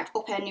Vlacher's abstract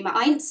Oper Nummer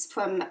 1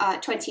 from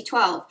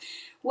 2012,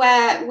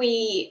 where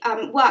we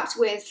worked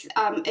with,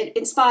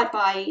 inspired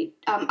by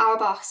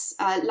Auerbach's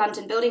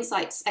London Building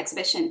Sites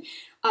exhibition,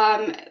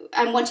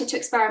 and wanted to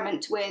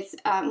experiment with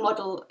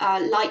model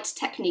light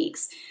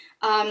techniques.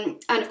 And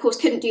of course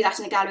couldn't do that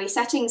in a gallery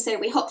setting, so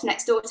we hopped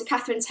next door to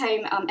Catherine's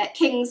home at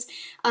King's,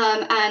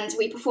 and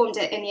we performed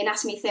it in the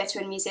Anatomy Theatre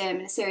and Museum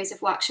in a series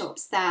of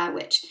workshops there,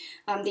 which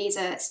these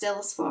are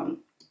stills from.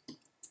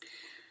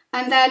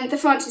 And then the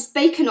Francis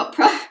Bacon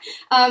opera,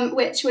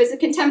 which was a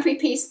contemporary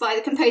piece by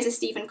the composer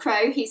Stephen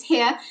Crow, who's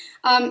here.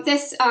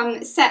 This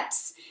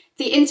sets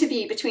the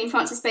interview between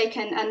Francis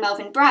Bacon and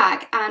Melvyn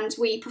Bragg, and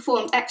we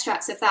performed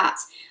extracts of that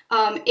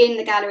in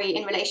the gallery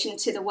in relation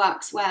to the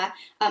works where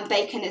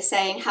Bacon is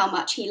saying how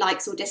much he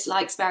likes or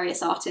dislikes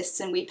various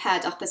artists, and we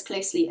paired up as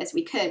closely as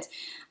we could.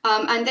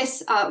 And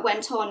this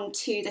went on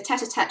to the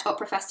Tête-à-Tête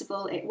Opera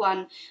Festival. It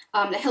won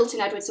the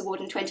Hilton Edwards Award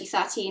in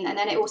 2013, and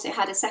then it also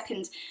had a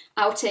second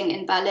outing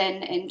in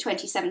Berlin in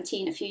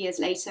 2017, a few years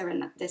later,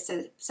 and there's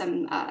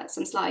some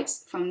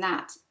slides from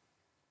that.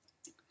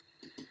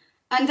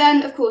 And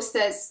then, of course,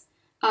 there's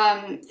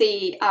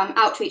the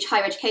Outreach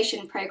Higher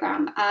Education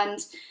programme,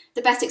 and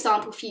the best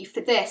example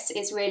for this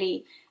is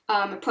really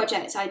a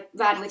project I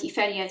ran with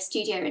Euphonia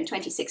Studio in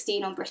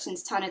 2016 on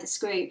Britain's Turn of the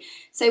Screw.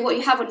 So what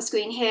you have on the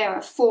screen here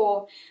are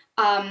four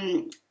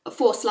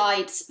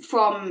slides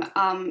from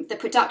the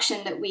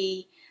production that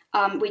we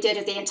did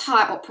of the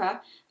entire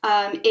opera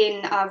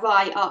in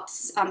Rye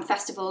Arts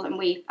Festival, and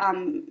we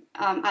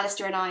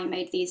Alistair and I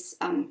made these,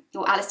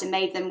 or Alistair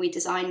made them. We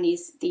designed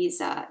these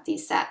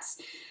sets,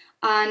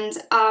 and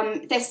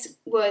this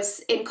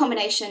was in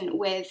combination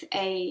with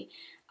a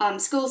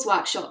schools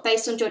workshop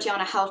based on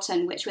Georgiana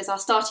Houghton, which was our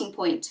starting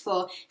point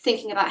for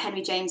thinking about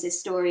Henry James's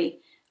story,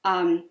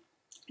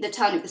 The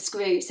Turn of the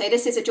Screw. So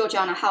this is a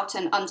Georgiana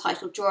Houghton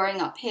untitled drawing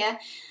up here,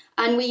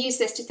 and we use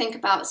this to think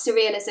about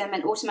surrealism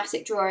and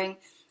automatic drawing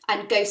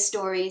and ghost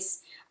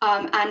stories,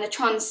 and the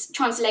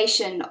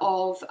translation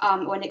of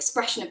or an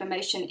expression of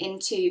emotion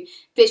into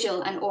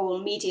visual and oral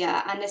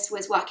media. And this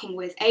was working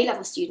with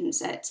A-level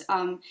students at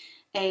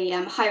a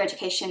higher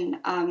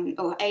education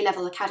or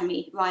A-level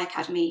academy, Rye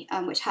Academy,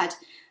 which had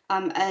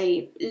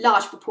a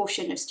large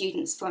proportion of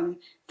students from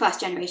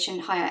first generation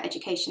higher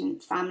education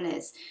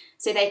families.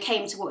 So they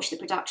came to watch the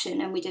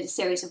production, and we did a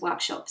series of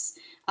workshops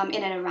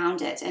in and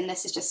around it, and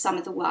this is just some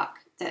of the work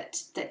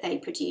that they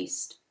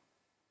produced.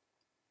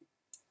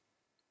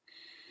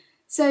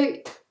 So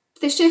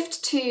the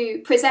shift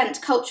to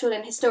present cultural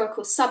and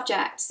historical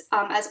subjects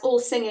as all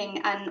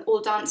singing and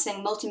all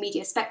dancing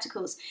multimedia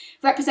spectacles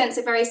represents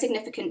a very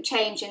significant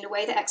change in the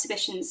way that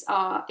exhibitions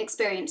are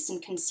experienced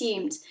and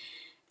consumed.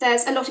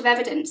 There's a lot of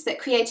evidence that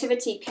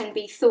creativity can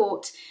be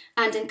thought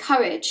and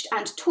encouraged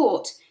and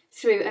taught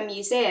through a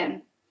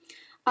museum.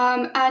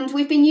 And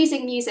we've been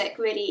using music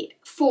really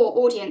for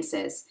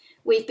audiences.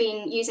 We've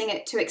been using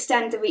it to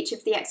extend the reach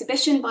of the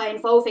exhibition by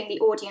involving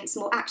the audience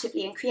more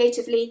actively and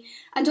creatively,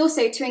 and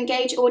also to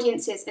engage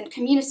audiences and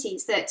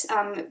communities that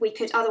we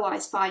could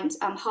otherwise find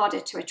harder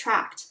to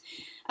attract.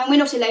 And we're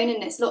not alone in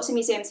this. Lots of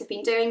museums have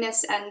been doing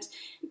this, and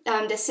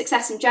the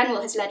success in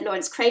general has led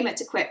Lawrence Kramer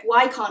to quip,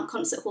 "Why can't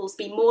concert halls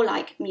be more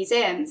like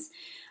museums?"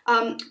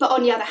 But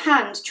on the other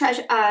hand,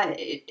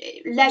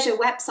 leisure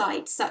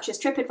websites such as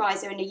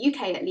TripAdvisor in the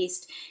UK at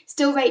least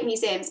still rate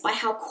museums by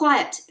how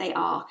quiet they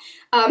are.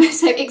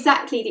 So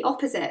exactly the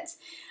opposite.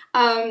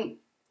 And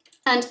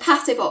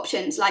passive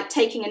options like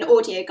taking an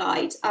audio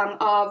guide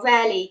are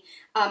rarely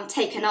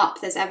taken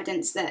up. There's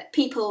evidence that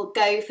people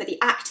go for the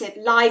active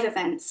live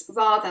events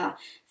rather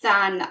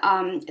than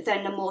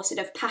the more sort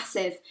of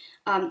passive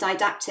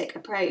didactic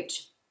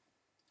approach.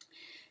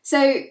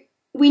 So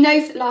we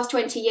know for the last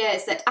 20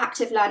 years that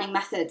active learning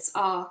methods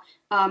are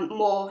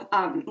more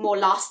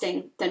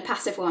lasting than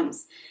passive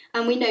ones.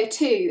 And we know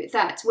too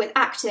that with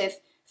active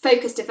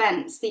focused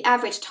events, the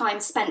average time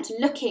spent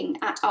looking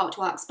at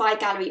artworks by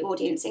gallery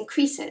audience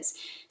increases.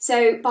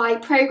 So by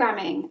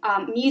programming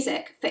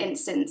music, for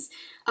instance,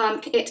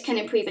 it can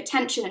improve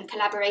attention and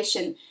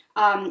collaboration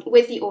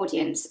with the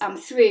audience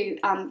through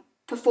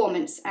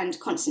performance and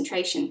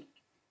concentration.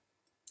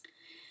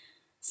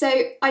 So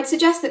I'd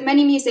suggest that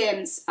many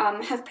museums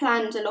have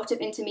planned a lot of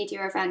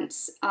intermedia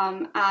events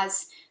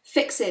as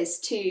fixes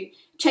to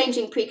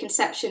changing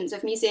preconceptions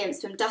of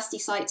museums from dusty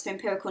sites for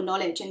empirical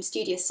knowledge and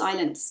studious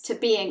silence to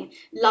being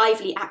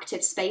lively,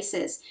 active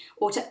spaces,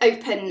 or to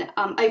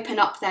open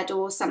up their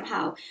doors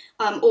somehow,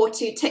 or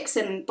to tick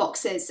some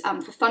boxes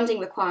for funding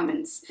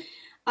requirements.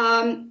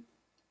 And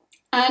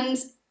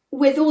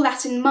with all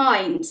that in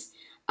mind,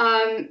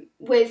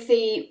 with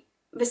the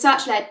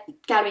research-led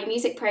gallery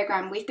music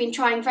programme, we've been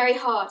trying very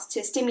hard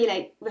to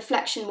stimulate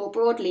reflection more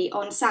broadly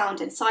on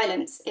sound and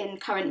silence in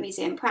current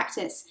museum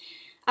practice,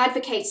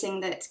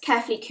 advocating that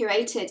carefully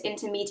curated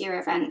intermedia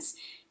events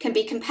can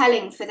be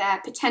compelling for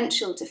their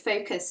potential to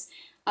focus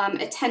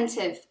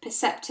attentive,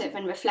 perceptive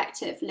and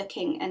reflective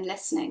looking and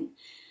listening.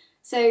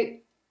 So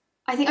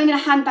I think I'm going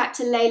to hand back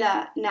to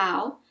Leila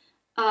now.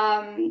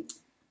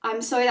 I'm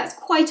sorry, that's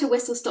quite a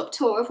whistle-stop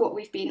tour of what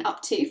we've been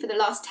up to for the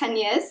last 10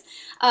 years.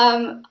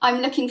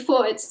 I'm looking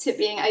forward to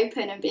being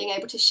open and being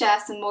able to share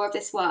some more of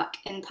this work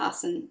in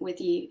person with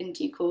you in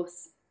due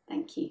course.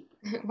 Thank you.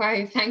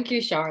 Wow, thank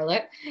you,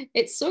 Charlotte.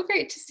 It's so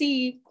great to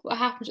see what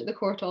happened at the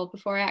Courtauld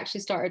before I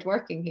actually started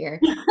working here.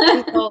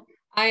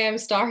 I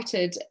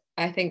started,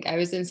 I think I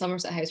was in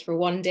Somerset House for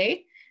one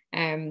day.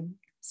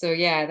 So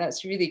yeah,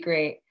 that's really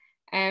great.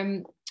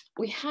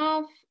 We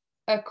have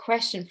a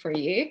question for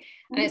you,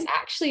 and it's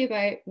actually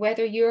about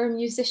whether you're a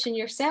musician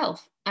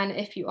yourself, and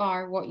if you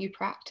are, what you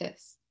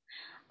practice.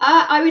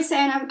 I would say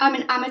I'm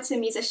an amateur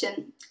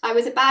musician. I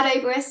was a bad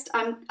oboist.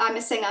 I'm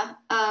a singer.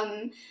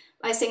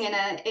 I sing in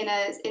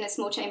a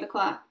small chamber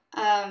choir.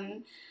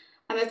 I'm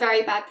a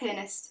very bad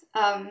pianist.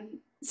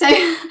 So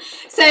in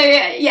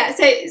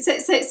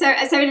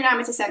an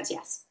amateur sense,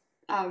 yes.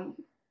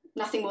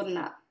 Nothing more than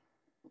that.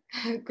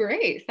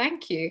 Great,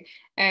 thank you.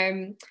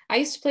 I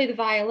used to play the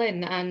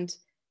violin, and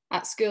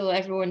at school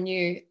everyone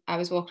knew I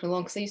was walking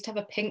along because I used to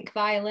have a pink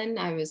violin.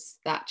 I was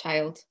that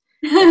child.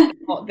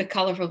 The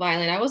colourful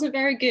violin. I wasn't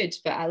very good,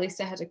 but at least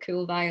I had a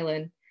cool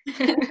violin.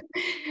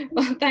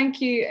 Well,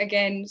 thank you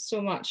again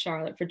so much,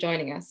 Charlotte, for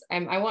joining us.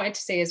 I wanted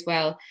to say as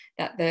well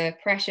that the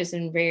Precious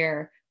and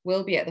Rare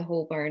will be at the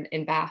Holborn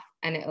in Bath,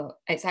 and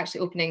it's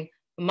actually opening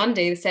on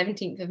Monday, the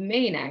 17th of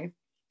May now.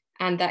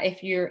 And that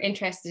if you're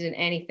interested in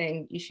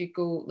anything, you should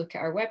go look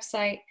at our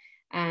website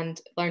and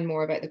learn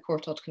more about the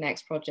Courtauld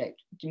Connects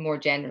project more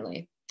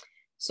generally.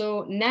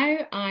 So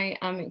now I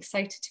am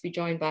excited to be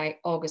joined by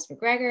August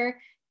McGregor,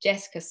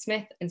 Jessica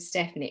Smith and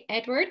Stephanie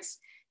Edwards.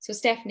 So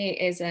Stephanie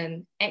is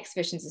an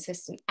exhibitions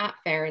assistant at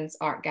Ferens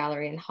Art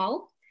Gallery in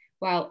Hull,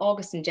 while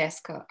August and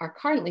Jessica are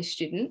currently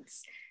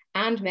students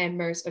and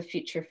members of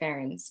Future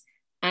Ferens.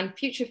 And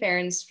Future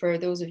Ferens, for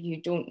those of you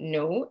who don't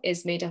know,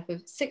 is made up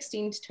of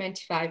 16 to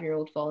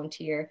 25-year-old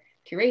volunteer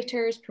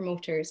curators,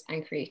 promoters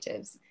and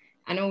creatives.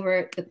 And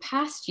over the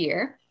past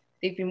year,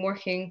 they've been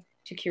working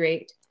to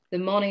curate the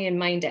Monet in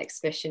Mind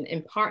exhibition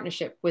in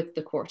partnership with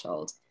the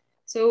Courtauld.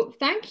 So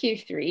thank you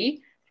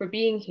three for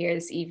being here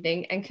this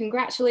evening, and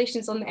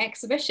congratulations on the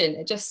exhibition.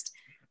 It just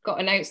got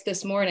announced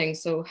this morning.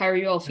 So how are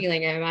you all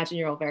feeling? I imagine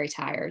you're all very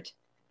tired.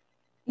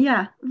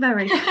 Yeah,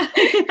 very.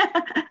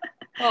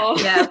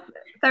 Oh. Yeah,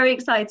 very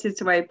excited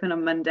to open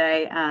on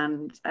Monday,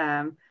 and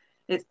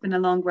it's been a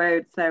long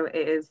road, so it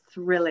is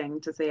thrilling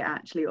to see it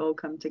actually all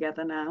come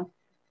together now.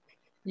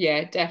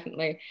 Yeah,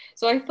 definitely.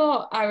 So I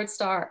thought I would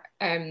start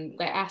by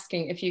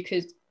asking if you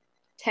could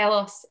tell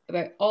us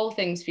about all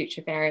things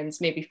Future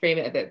Ferens, maybe frame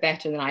it a bit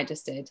better than I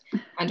just did,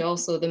 and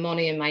also the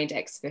Monet in Mind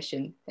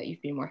exhibition that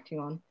you've been working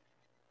on.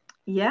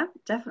 Yeah,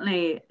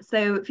 definitely.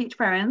 So Future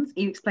Ferens,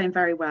 you explained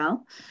very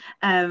well.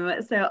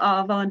 So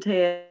our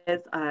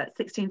volunteers are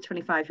 16 to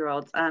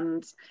 25-year-olds,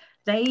 and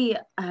they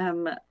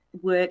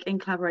work in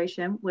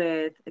collaboration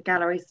with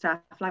gallery staff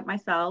like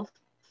myself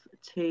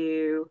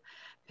to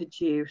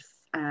produce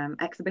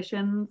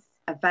exhibitions,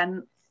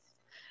 events,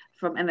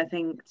 from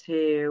anything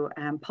to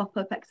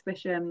pop-up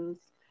exhibitions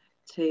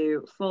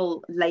to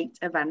full late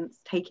events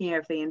taking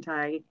over the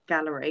entire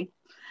gallery.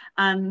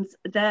 And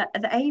the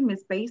aim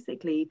is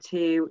basically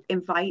to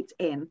invite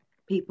in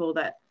people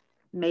that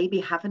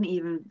maybe haven't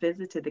even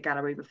visited the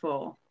gallery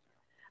before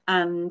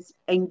and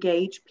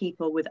engage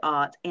people with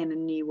art in a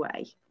new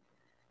way.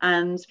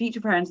 And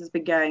Future Ferens has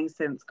been going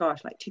since,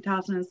 like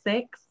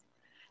 2006.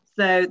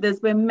 So there's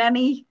been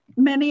many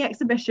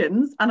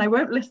exhibitions, and I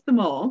won't list them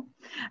all,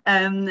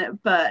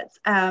 but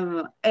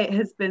it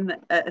has been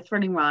a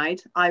thrilling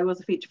ride. I was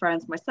a Future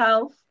Ferens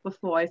myself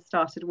before I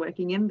started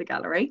working in the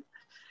gallery.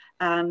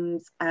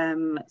 And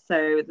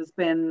so there's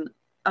been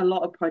a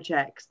lot of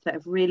projects that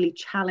have really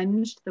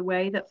challenged the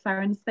way that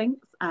Ferens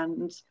thinks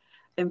and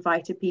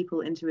invited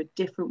people into a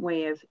different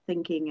way of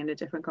thinking and a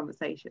different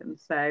conversation.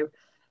 So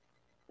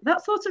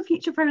that's sort of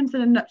Future Ferens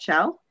in a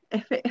nutshell.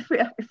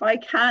 If I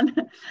can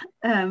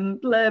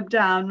blurb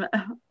down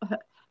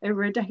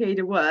over a decade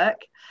of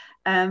work.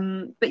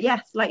 But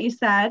yes, like you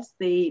said,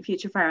 the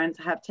Future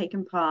Ferens have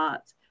taken part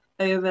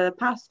over the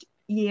past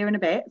year and a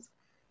bit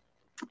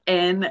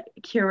in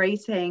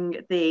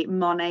curating the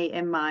Monet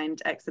in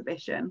Mind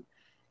exhibition.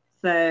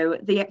 So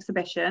the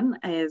exhibition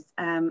is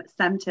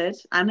centred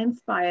and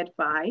inspired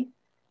by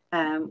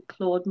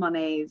Claude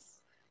Monet's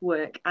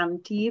work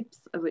Antibes,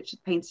 which was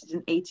painted in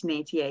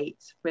 1888,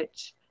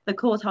 which the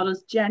Courtauld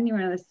was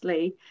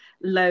generously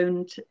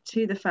loaned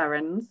to the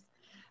Ferens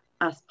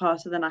as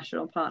part of the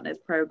National Partners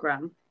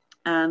Programme.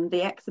 And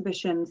the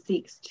exhibition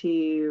seeks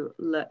to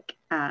look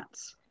at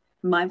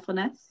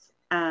mindfulness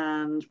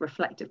and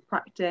reflective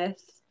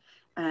practice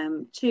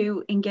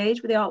to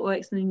engage with the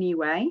artworks in a new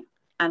way,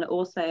 and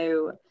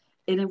also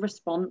in a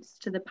response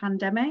to the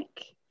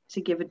pandemic to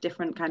give a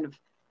different kind of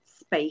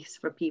space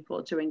for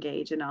people to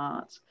engage in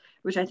art,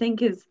 which I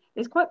think is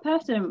quite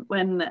pertinent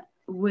when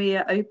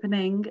we're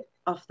opening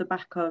off the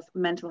back of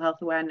Mental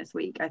Health Awareness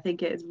Week. I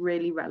think it is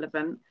really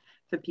relevant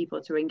for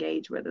people to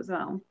engage with as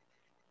well.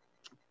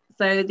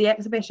 So the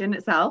exhibition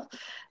itself,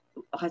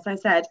 as I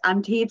said,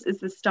 Antibes is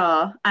the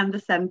star and the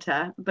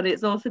centre, but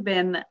it's also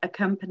been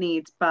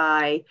accompanied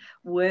by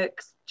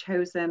works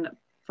chosen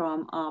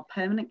from our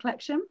permanent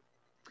collection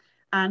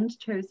and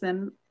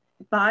chosen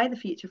by the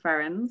future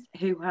Ferens,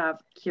 who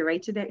have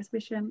curated the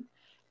exhibition,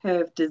 who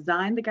have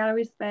designed the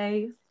gallery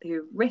space,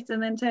 who've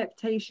written the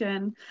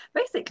interpretation,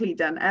 basically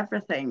done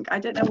everything. I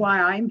don't know why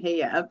I'm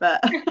here,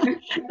 but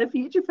the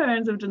future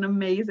Ferens have done an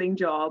amazing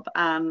job,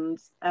 and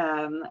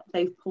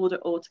they've pulled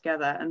it all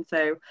together. And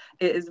so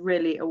it is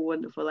really a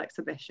wonderful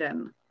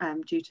exhibition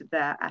due to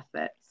their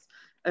efforts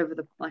over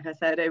the, like I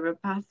said, over the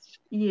past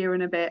year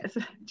and a bit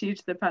due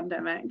to the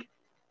pandemic.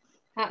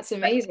 That's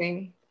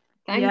amazing.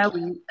 Thank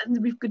you.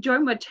 We've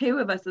joined with two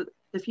of us at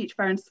the future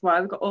Ferens as well.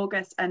 We've got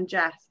August and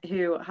Jess,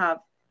 who have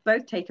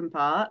both taken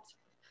part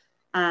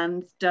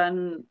and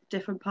done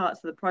different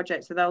parts of the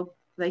project, so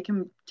they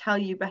can tell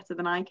you better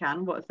than I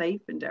can what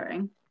they've been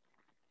doing.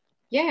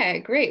 Yeah,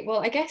 great. Well,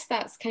 I guess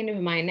that's kind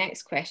of my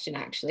next question,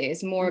 actually.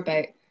 It's more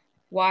about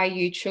why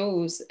you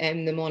chose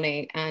the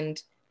Monet,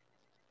 and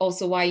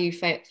also why you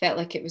felt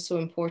like it was so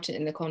important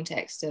in the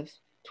context of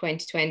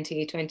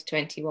 2020,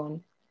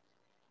 2021.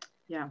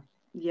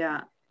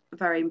 Yeah,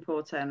 very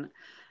important.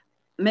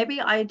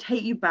 Maybe I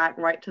take you back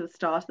right to the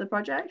start of the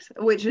project,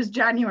 which was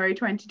January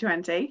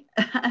 2020.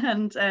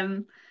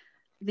 And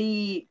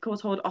the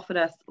Courtauld offered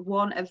us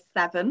one of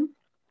 7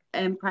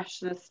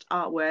 Impressionist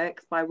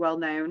artworks by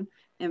well-known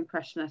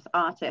Impressionist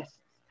artists.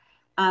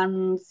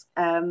 And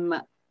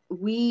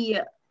we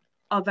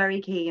are very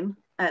keen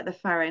at the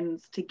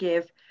Ferens to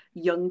give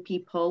young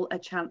people a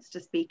chance to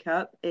speak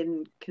up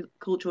in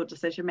cultural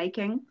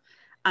decision-making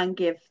and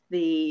give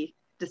the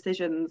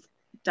decisions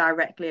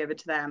directly over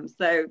to them.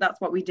 So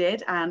that's what we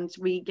did, and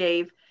we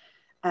gave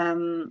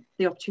the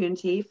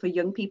opportunity for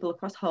young people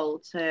across Hull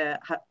to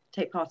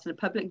take part in a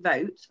public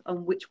vote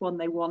on which one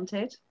they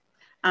wanted,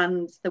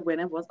 and the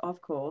winner was,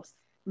 of course,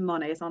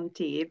 Monet's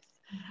Antibes.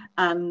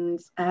 And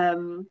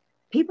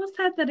people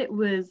said that it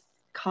was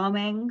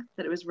calming,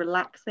 that it was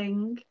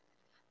relaxing,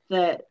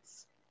 that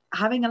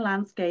having a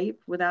landscape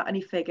without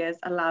any figures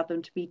allowed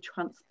them to be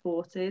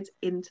transported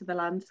into the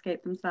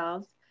landscape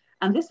themselves.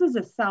 And this is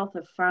a south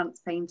of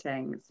France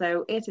painting,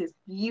 so it is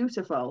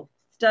beautiful,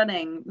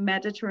 stunning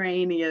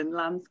Mediterranean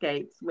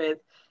landscapes with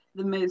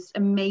the most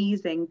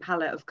amazing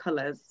palette of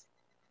colours.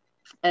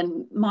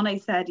 And Monet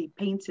said he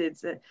painted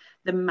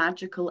the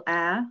magical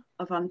air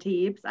of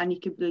Antibes, and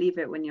you could believe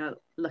it when you're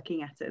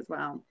looking at it as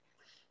well.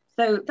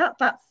 So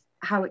that's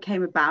how it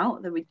came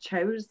about, that we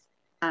chose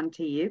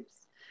Antibes.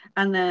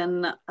 And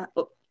then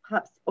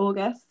perhaps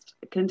August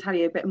can tell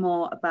you a bit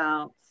more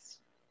about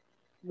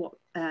what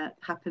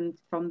happened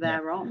from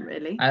there on,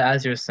 really.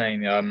 As you were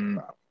saying,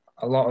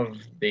 a lot of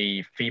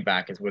the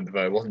feedback is with the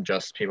vote. It wasn't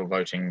just people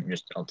voting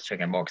just to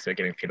check a box, they were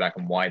giving feedback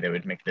on why they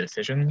would make the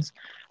decisions.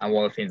 And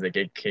one of the things they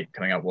did keep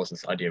coming up was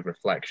this idea of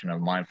reflection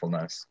and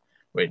mindfulness,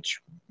 which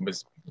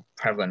was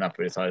prevalent enough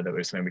we decided that it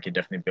was something we could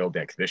definitely build the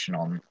exhibition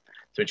on.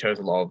 So we chose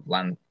a lot of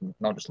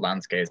not just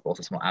landscapes, but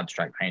also some more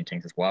abstract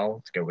paintings as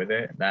well to go with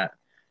it.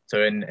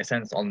 So in a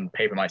sense, on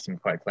paper, it might seem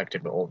quite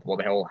eclectic, but what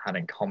they all had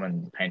in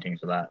common,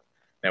 paintings, were that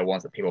they're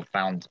ones that people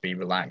found to be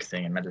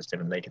relaxing and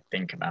meditative, and they could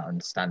think about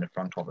and stand in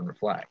front of and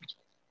reflect.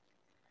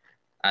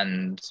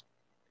 And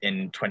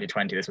in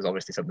 2020, this was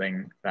obviously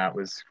something that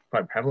was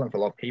quite prevalent for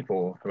a lot of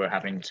people who were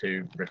having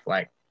to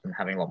reflect and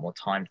having a lot more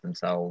time to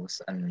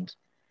themselves. And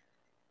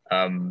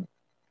then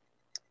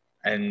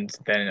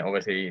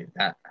obviously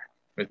that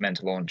was meant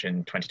to launch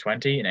in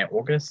 2020 in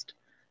August,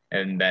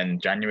 and then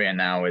January, and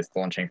now is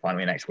launching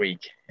finally next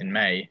week in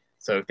May.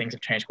 So things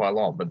have changed quite a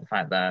lot, but the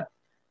fact that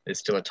there's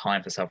still a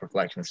time for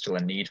self-reflection, there's still a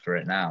need for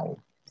it now,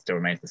 still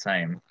remains the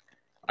same.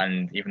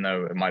 And even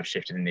though it might have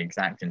shifted in the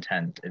exact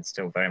intent, it's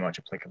still very much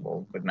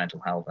applicable with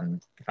mental health,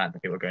 and the fact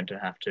that people are going to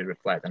have to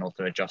reflect and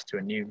also adjust to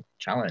a new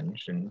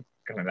challenge and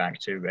coming back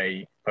to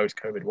a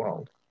post-COVID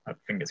world.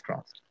 Fingers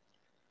crossed.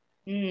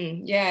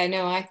 Yeah,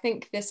 no, I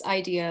think this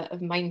idea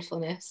of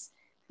mindfulness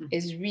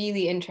is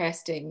really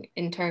interesting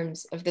in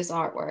terms of this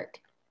artwork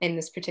in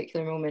this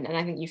particular moment. And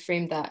I think you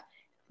framed that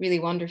really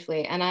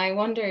wonderfully. And I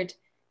wondered,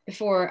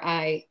 before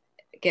I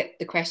get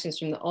the questions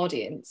from the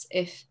audience,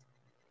 if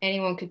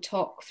anyone could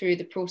talk through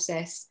the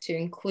process to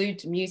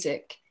include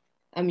music,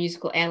 a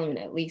musical element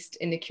at least,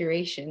 in the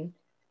curation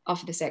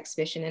of this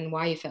exhibition, and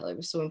why you felt it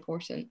was so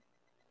important.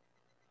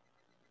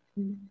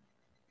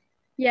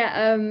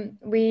 Yeah,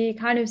 we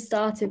kind of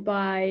started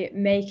by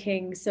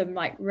making some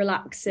like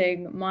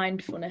relaxing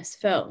mindfulness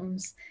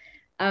films.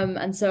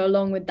 And so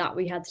along with that,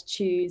 we had to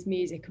choose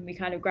music, and we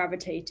kind of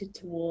gravitated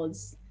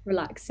towards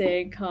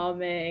relaxing,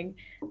 calming,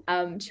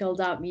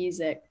 chilled out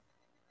music.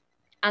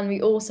 And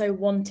we also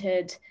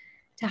wanted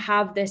to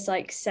have this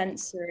like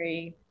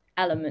sensory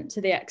element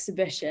to the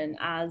exhibition,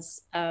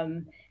 as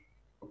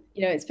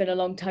you know, it's been a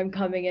long time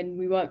coming and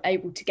we weren't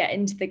able to get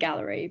into the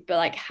gallery, but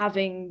like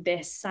having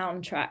this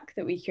soundtrack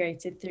that we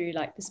created through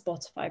like the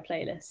Spotify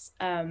playlist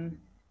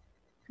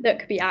that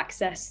could be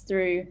accessed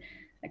through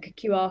like a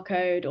QR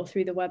code or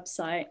through the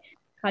website,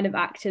 kind of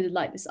acted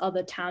like this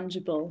other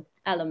tangible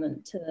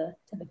element to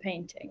the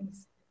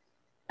paintings.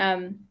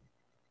 Yeah,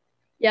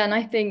 and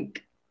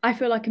I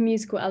feel like a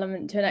musical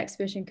element to an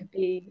exhibition could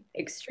be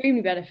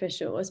extremely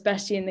beneficial,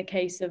 especially in the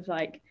case of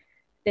like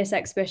this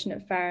exhibition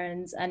at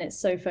Ferens, and it's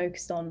so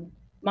focused on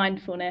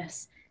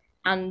mindfulness.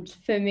 And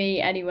for me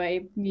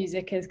anyway,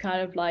 music is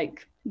kind of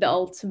like the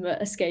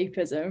ultimate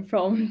escapism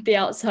from the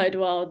outside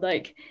world.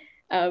 Like,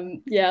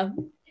 yeah,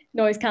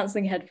 noise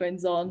cancelling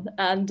headphones on,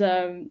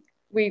 and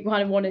we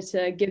kind of wanted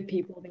to give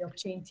people the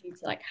opportunity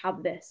to like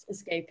have this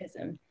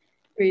escapism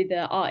through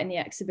the art in the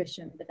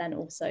exhibition, but then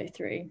also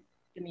through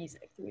the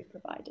music that we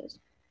provided.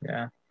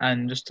 Yeah,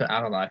 and just to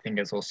add on that, I think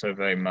it's also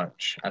very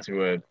much, as we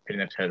were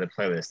putting together the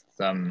playlists,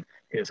 some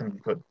people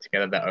put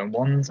together their own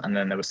ones, and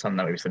then there was some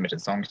that we submitted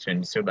songs to,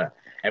 and so that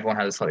everyone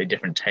had a slightly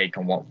different take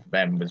on what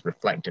them was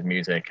reflective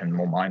music and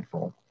more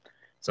mindful.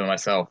 So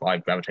myself, I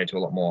gravitate to a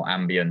lot more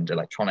ambient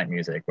electronic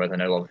music, whereas I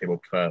know a lot of people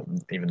prefer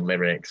even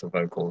lyrics or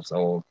vocals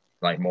or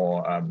like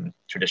more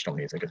traditional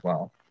music as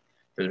well.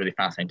 So it's really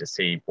fascinating to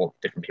see what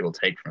different people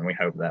take from it. We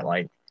hope that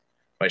like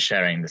by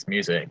sharing this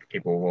music,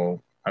 people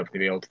will hopefully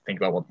be able to think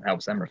about what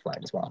helps them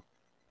reflect as well.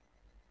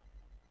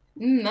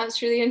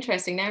 That's really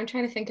interesting. Now I'm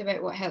trying to think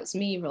about what helps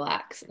me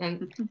relax.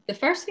 And the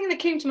first thing that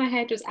came to my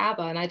head was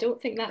ABBA, and I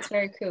don't think that's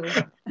very cool.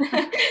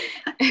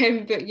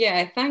 But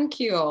yeah, thank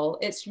you all.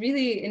 It's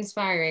really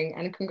inspiring,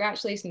 and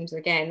congratulations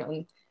again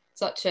on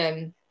such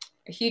a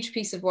huge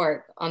piece of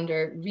work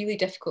under really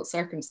difficult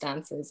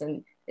circumstances.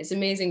 And it's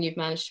amazing you've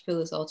managed to pull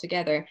this all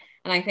together.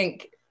 And I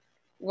think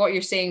what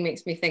you're saying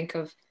makes me think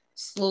of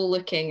slow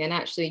looking and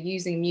actually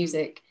using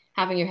music,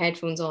 having your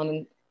headphones on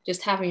and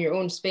just having your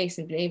own space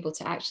and being able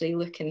to actually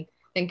look and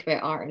think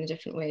about art in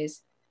different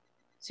ways.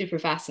 Super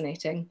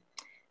fascinating.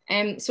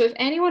 So if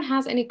anyone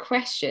has any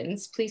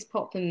questions, please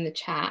pop them in the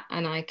chat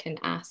and I can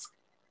ask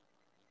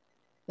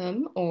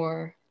them.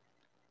 Or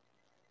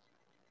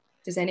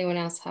does anyone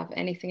else have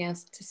anything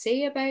else to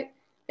say about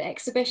the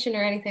exhibition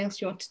or anything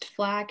else you wanted to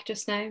flag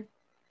just now?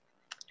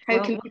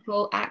 How can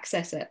people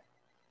access it?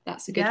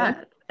 That's a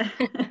good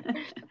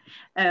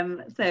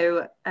one.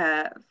 So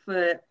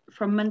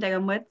from Monday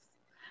onwards,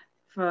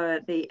 for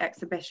the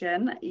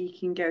exhibition, you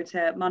can go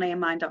to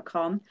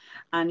monetandmind.com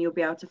and you'll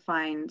be able to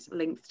find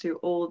links to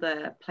all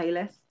the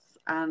playlists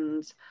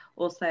and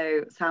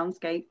also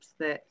soundscapes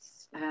that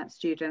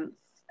students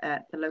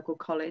at the local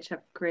college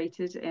have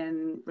created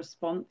in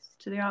response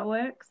to the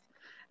artworks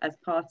as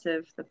part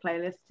of the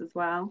playlist as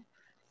well.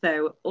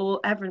 So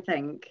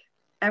everything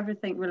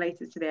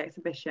related to the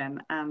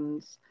exhibition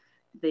and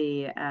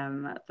the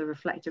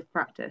reflective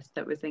practice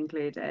that was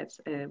included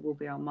will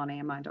be on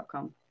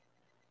monetandmind.com.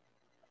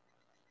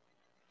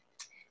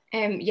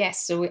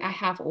 Yes, so I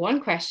have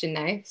one question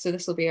now. So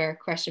this will be our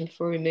question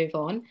before we move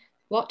on.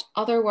 What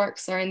other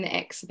works are in the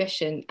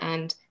exhibition?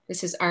 And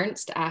this is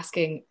Ernst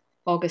asking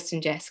August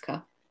and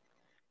Jessica.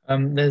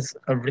 There's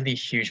a really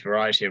huge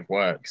variety of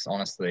works,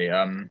 honestly.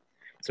 So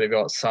we've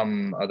got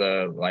some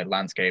other like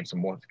landscapes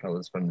and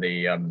watercolors from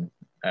the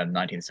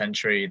 19th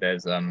century.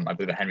 There's, I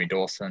believe, a Henry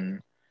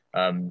Dawson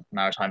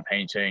maritime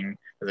painting.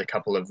 There's a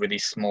couple of really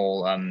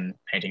small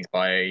paintings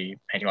by a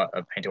painter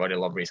I did a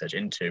lot of research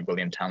into,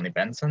 William Townley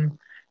Benson,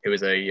 who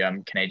was a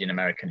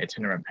Canadian-American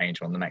itinerant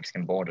painter on the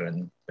Mexican border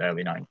in the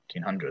early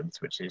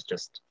 1900s, which is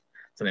just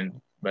something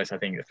that I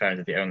think the Ferens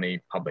is the only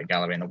public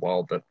gallery in the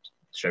world that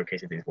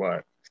showcases these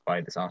works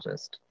by this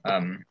artist.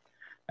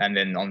 And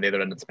then on the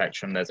other end of the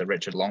spectrum, there's a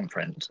Richard Long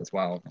print as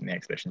well in the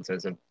exhibition. So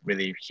there's a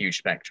really huge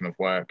spectrum of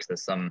works.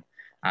 There's some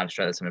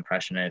abstract, there's some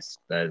impressionist,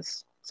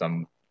 there's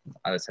some,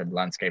 as I said,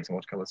 landscapes and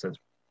watercolors. So it's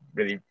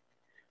really,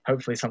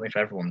 hopefully, something for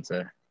everyone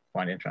to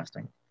find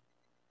interesting.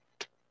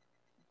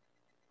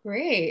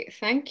 Great,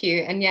 thank you.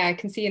 And yeah, I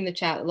can see in the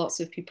chat lots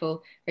of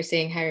people are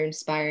saying how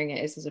inspiring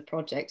it is as a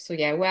project. So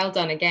yeah, well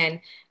done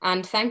again.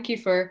 And thank you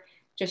for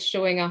just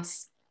showing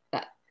us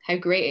that how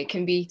great it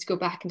can be to go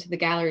back into the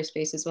gallery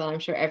space as well. I'm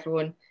sure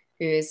everyone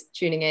who is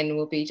tuning in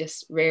will be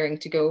just raring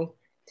to go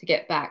to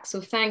get back.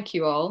 So thank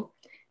you all.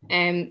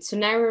 So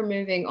now we're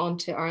moving on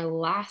to our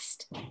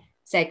last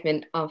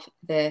segment of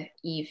the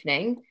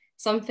evening,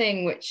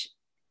 something which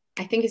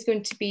I think is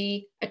going to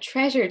be a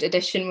treasured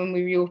edition when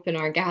we reopen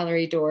our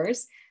gallery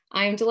doors.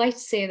 I am delighted to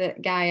say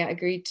that Gaia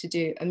agreed to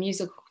do a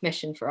musical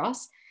commission for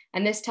us,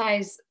 and this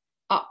ties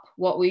up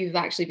what we've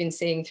actually been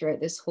saying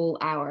throughout this whole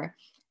hour,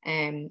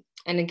 and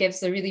it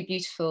gives a really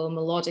beautiful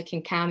melodic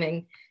and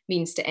calming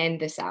means to end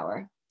this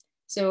hour.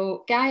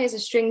 So Gaia is a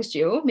strings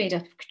duo made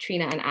up of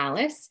Katrina and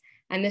Alice,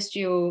 and this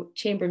duo,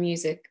 Chamber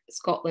Music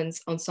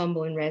Scotland's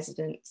Ensemble in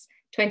Residence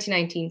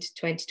 2019 to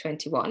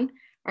 2021,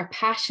 are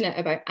passionate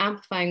about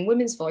amplifying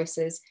women's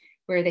voices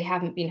where they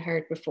haven't been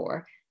heard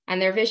before.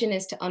 And their vision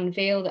is to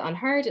unveil the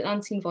unheard and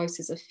unseen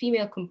voices of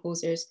female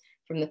composers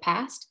from the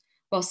past,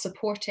 while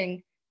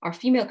supporting our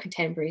female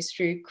contemporaries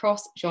through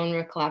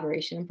cross-genre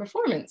collaboration and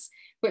performance,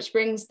 which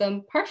brings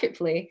them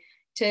perfectly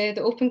to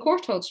the Open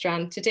Courtauld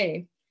strand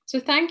today. So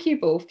thank you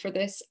both for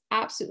this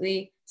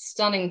absolutely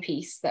stunning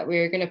piece that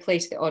we're going to play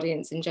to the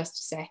audience in just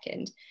a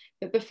second.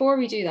 But before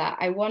we do that,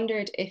 I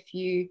wondered if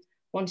you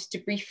wanted to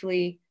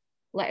briefly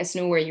let us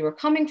know where you were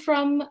coming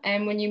from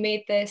and when you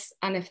made this,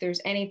 and if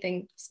there's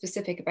anything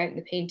specific about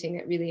the painting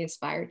that really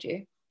inspired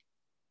you.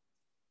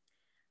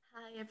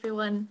 Hi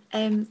everyone,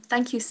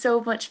 thank you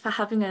so much for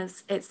having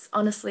us. It's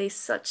honestly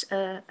such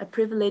a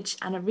privilege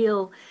and a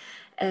real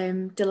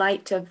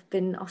delight to have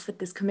been offered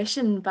this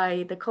commission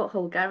by the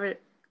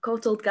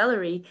Courtauld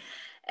Gallery.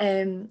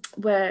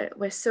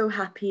 We're so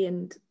happy,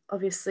 and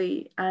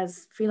obviously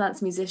as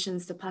freelance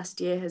musicians the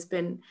past year has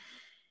been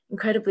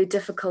incredibly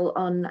difficult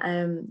on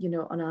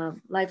on our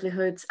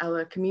livelihoods,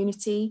 our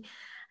community,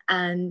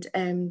 and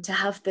to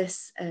have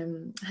this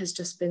has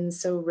just been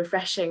so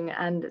refreshing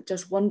and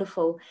just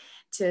wonderful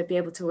to be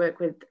able to work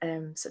with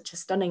such a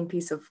stunning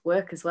piece of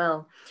work as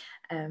well.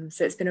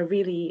 So it's been a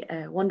really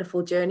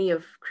wonderful journey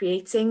of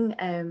creating,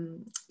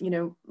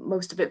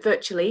 most of it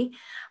virtually,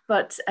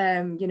 but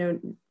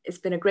it's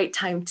been a great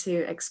time to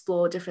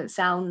explore different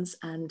sounds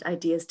and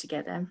ideas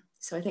together.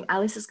 So I think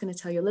Alice is going to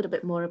tell you a little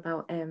bit more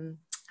about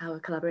our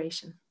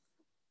collaboration.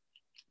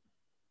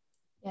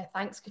 Yeah,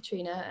 thanks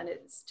Katrina, and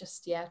it's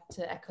just,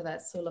 to echo that,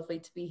 it's so lovely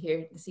to be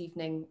here this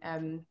evening.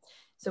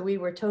 So we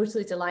were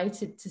totally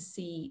delighted to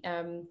see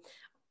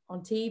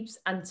Antibes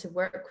and to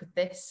work with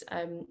this,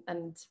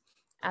 and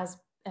as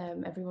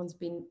everyone's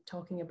been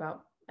talking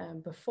about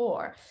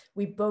before,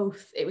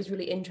 it was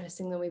really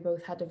interesting that we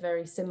both had a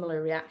very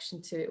similar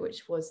reaction to it,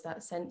 which was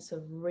that sense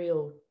of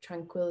real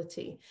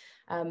tranquility,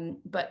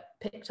 but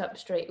picked up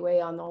straight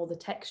away on all the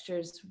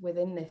textures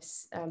within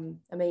this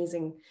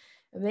amazing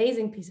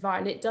piece of art.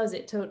 And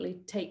it totally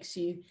takes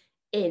you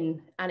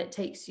in, and it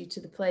takes you to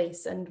the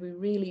place, and we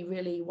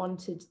really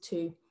wanted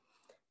to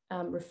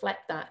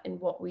reflect that in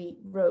what we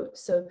wrote.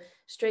 So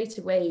straight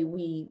away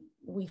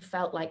we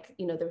felt like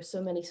there were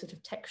so many sort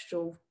of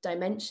textural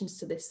dimensions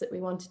to this that we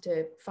wanted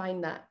to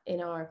find that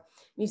in our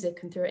music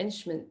and through our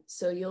instrument.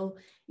 So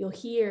you'll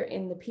hear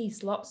in the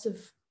piece lots of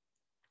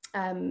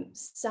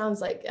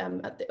sounds like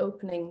at the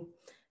opening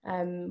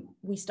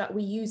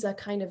we use a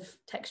kind of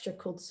texture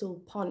called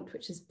sul pont,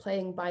 which is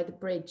playing by the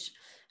bridge,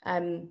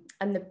 and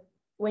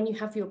when you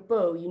have your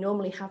bow, you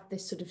normally have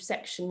this sort of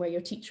section where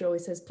your teacher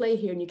always says play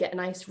here, and you get a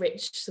nice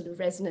rich sort of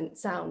resonant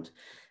sound,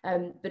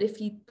 but if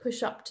you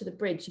push up to the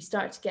bridge, you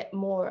start to get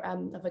more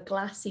of a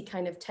glassy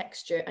kind of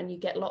texture, and you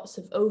get lots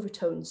of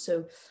overtones,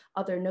 so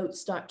other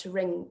notes start to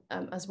ring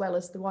as well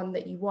as the one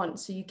that you want,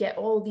 so you get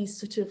all these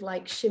sort of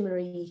like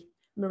shimmery,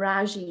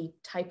 miragey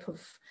type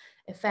of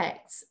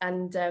effects,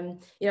 and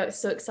it's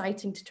so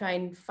exciting to try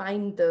and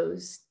find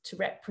those to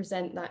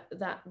represent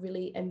that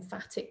really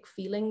emphatic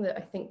feeling that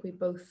I think we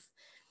both,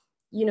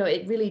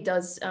 it really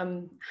does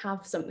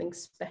have something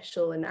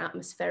special and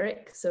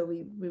atmospheric, so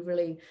we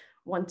really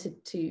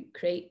wanted to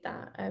create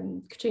that.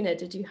 Katrina,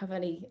 did you have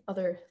any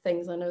other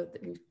things? I know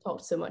that we've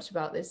talked so much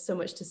about this, so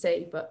much to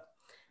say, but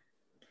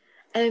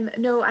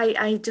no,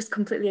 I just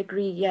completely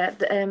agree. Yeah,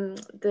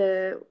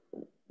 the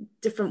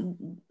different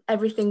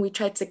everything we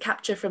tried to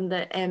capture from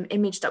the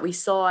image that we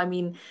saw. I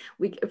mean,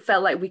 we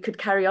felt like we could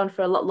carry on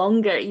for a lot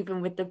longer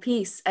even with the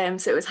piece,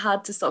 so it was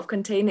hard to sort of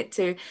contain it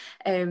to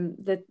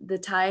the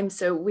time.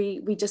 So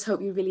we just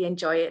hope you really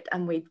enjoy it,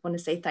 and we want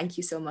to say thank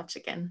you so much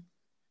again.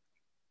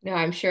 No,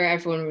 I'm sure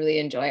everyone will really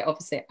enjoy it.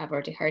 Obviously, I've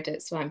already heard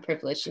it, so I'm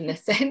privileged in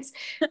this sense.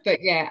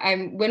 But yeah,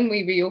 when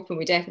we reopen,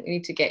 we definitely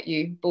need to get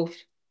you both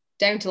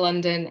down to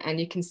London and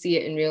you can see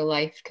it in real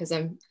life, because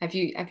have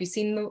you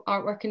seen the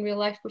artwork in real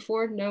life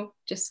before? No,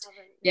 just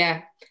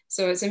yeah.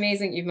 So it's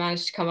amazing you've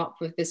managed to come up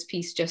with this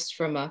piece just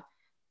from a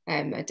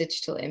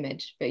digital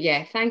image. But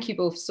yeah, thank you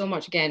both so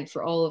much again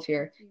for all of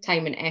your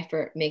time and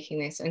effort making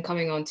this and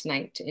coming on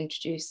tonight to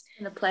introduce.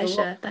 And a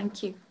pleasure.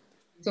 Thank you.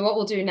 So what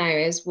we'll do now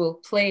is we'll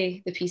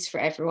play the piece for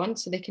everyone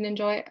so they can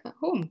enjoy it at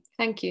home.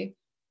 Thank you.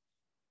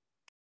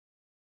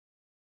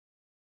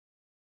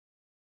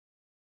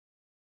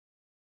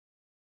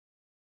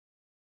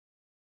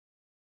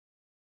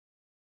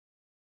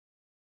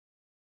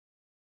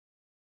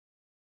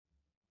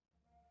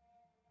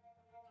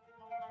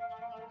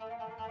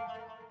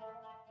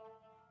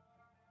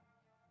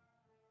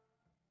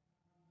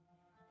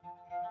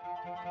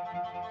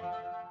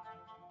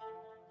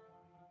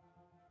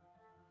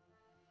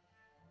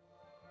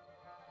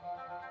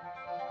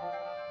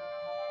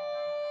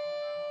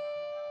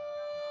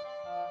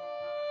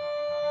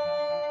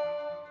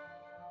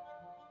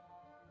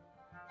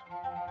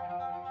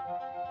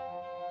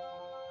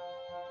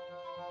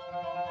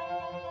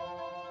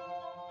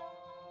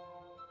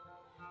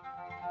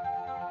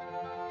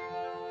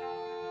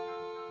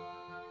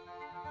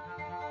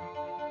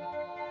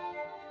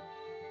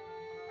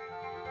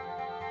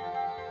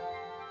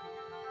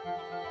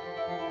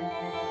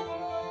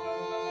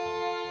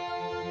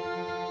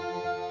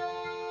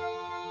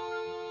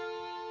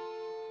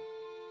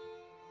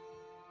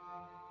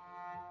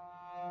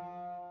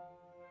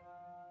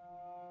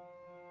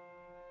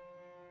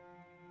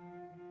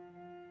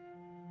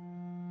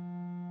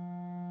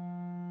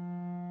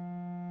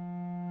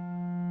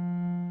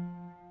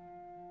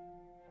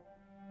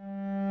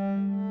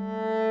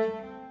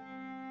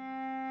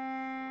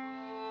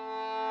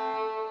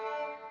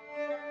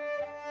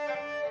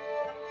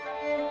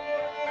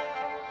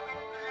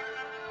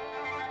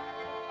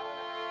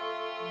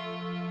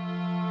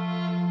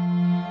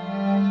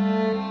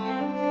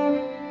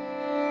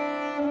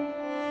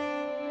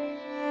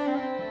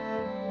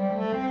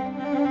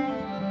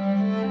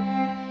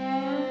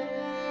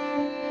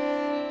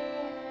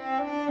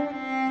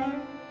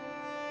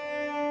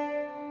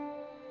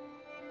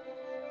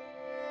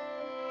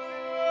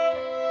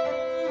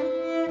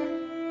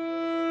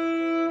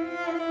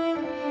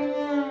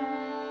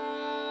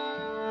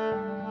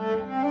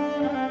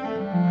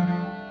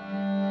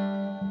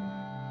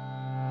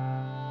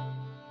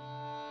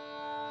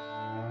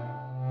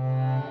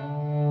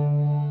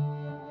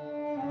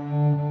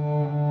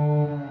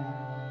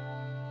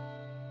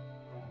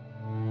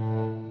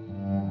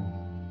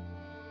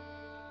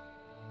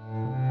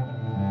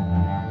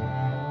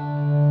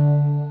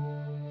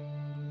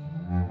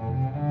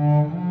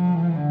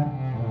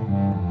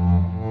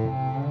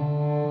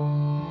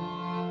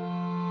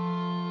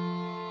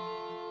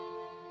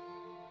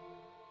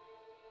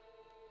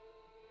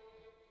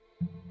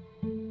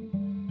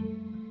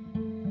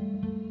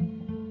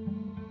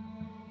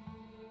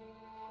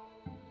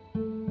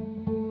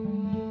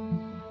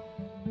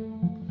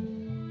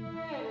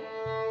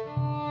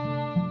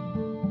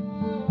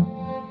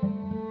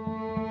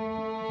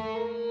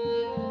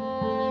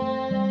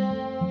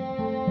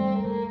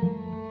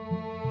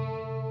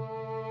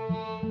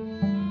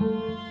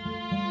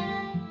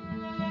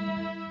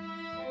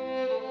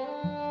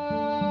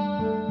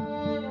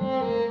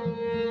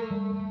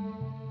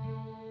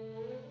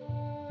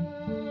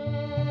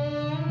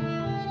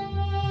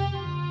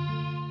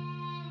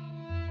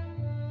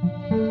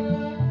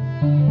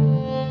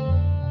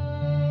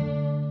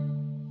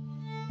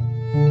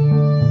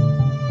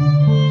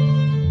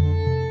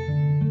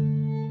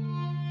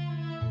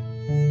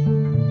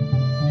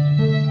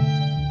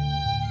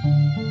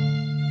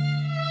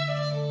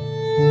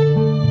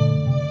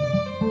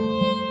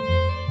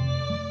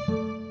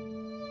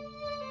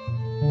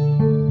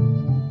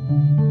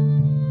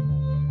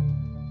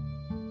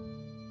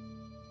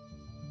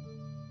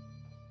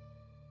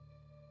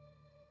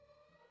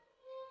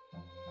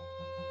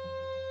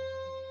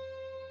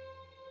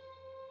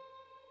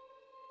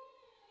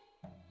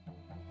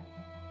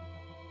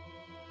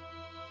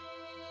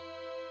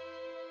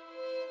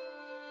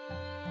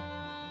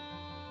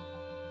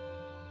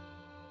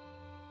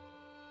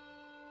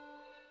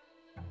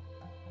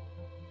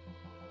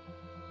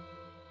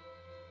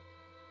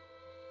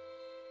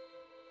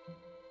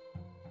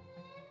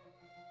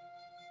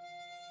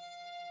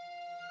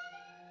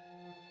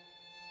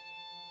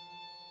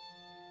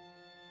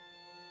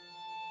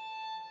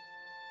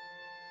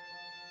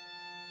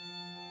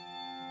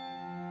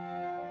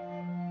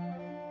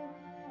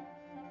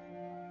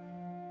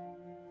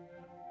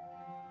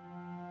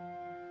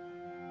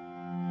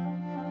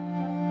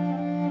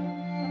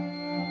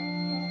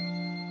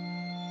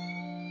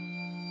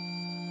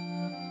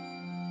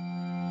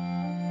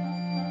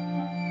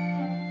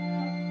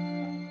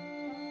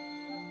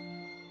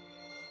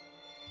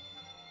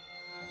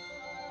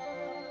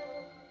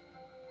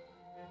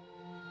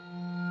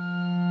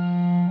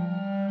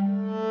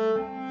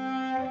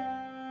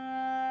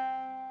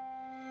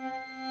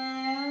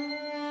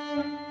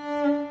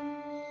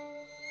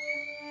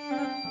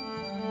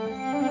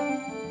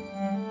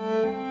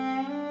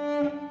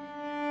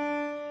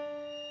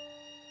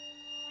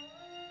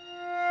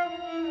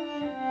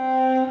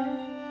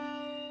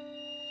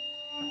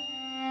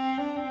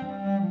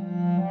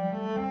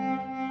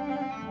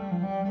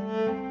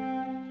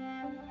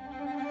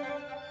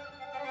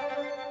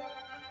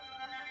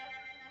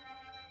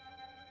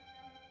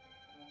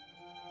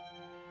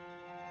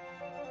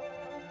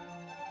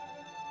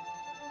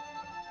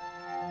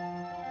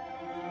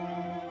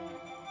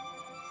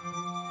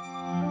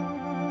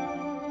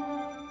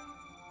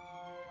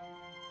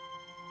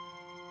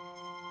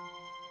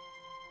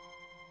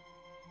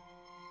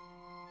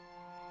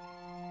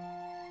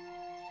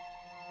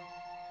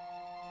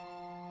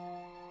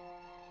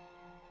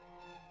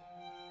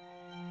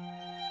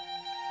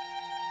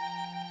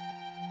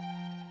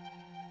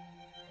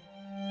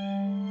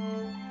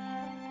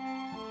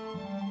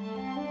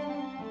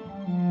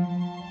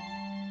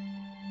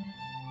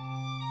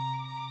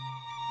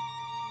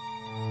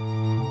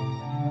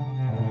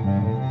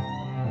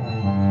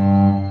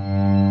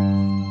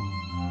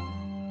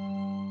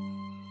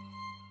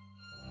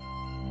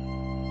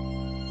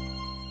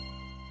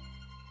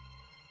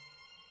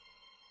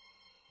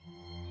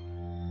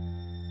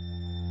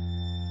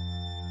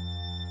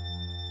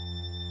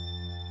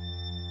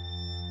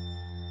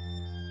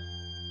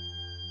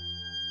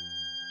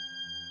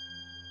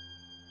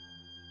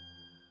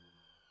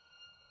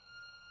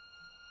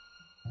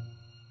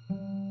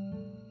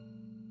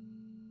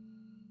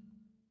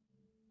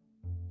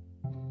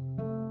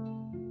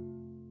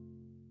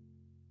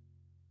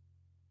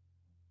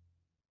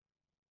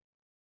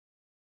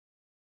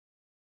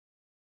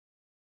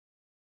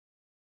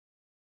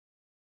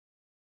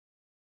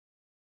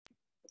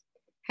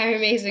 How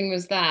amazing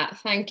was that?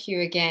 Thank you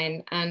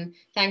again. And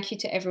thank you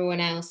to everyone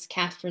else,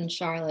 Katherine,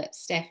 Charlotte,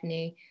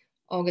 Stephanie,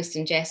 August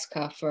and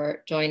Jessica,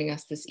 for joining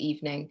us this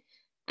evening.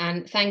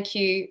 And thank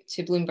you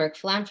to Bloomberg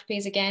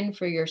Philanthropies again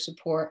for your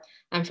support,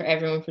 and for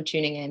everyone for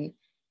tuning in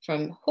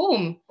from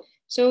home.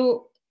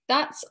 So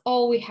that's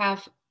all we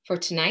have for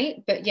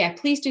tonight. But yeah,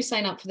 please do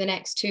sign up for the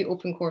next 2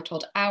 Open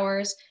Courtauld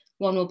hours.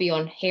 One will be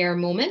on hair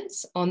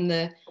moments on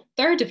the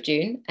 3rd of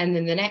June, and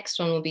then the next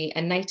one will be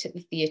a night at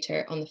the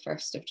theatre on the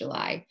 1st of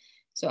July.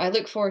 So I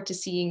look forward to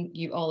seeing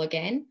you all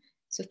again.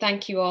 So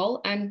thank you all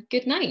and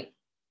good night.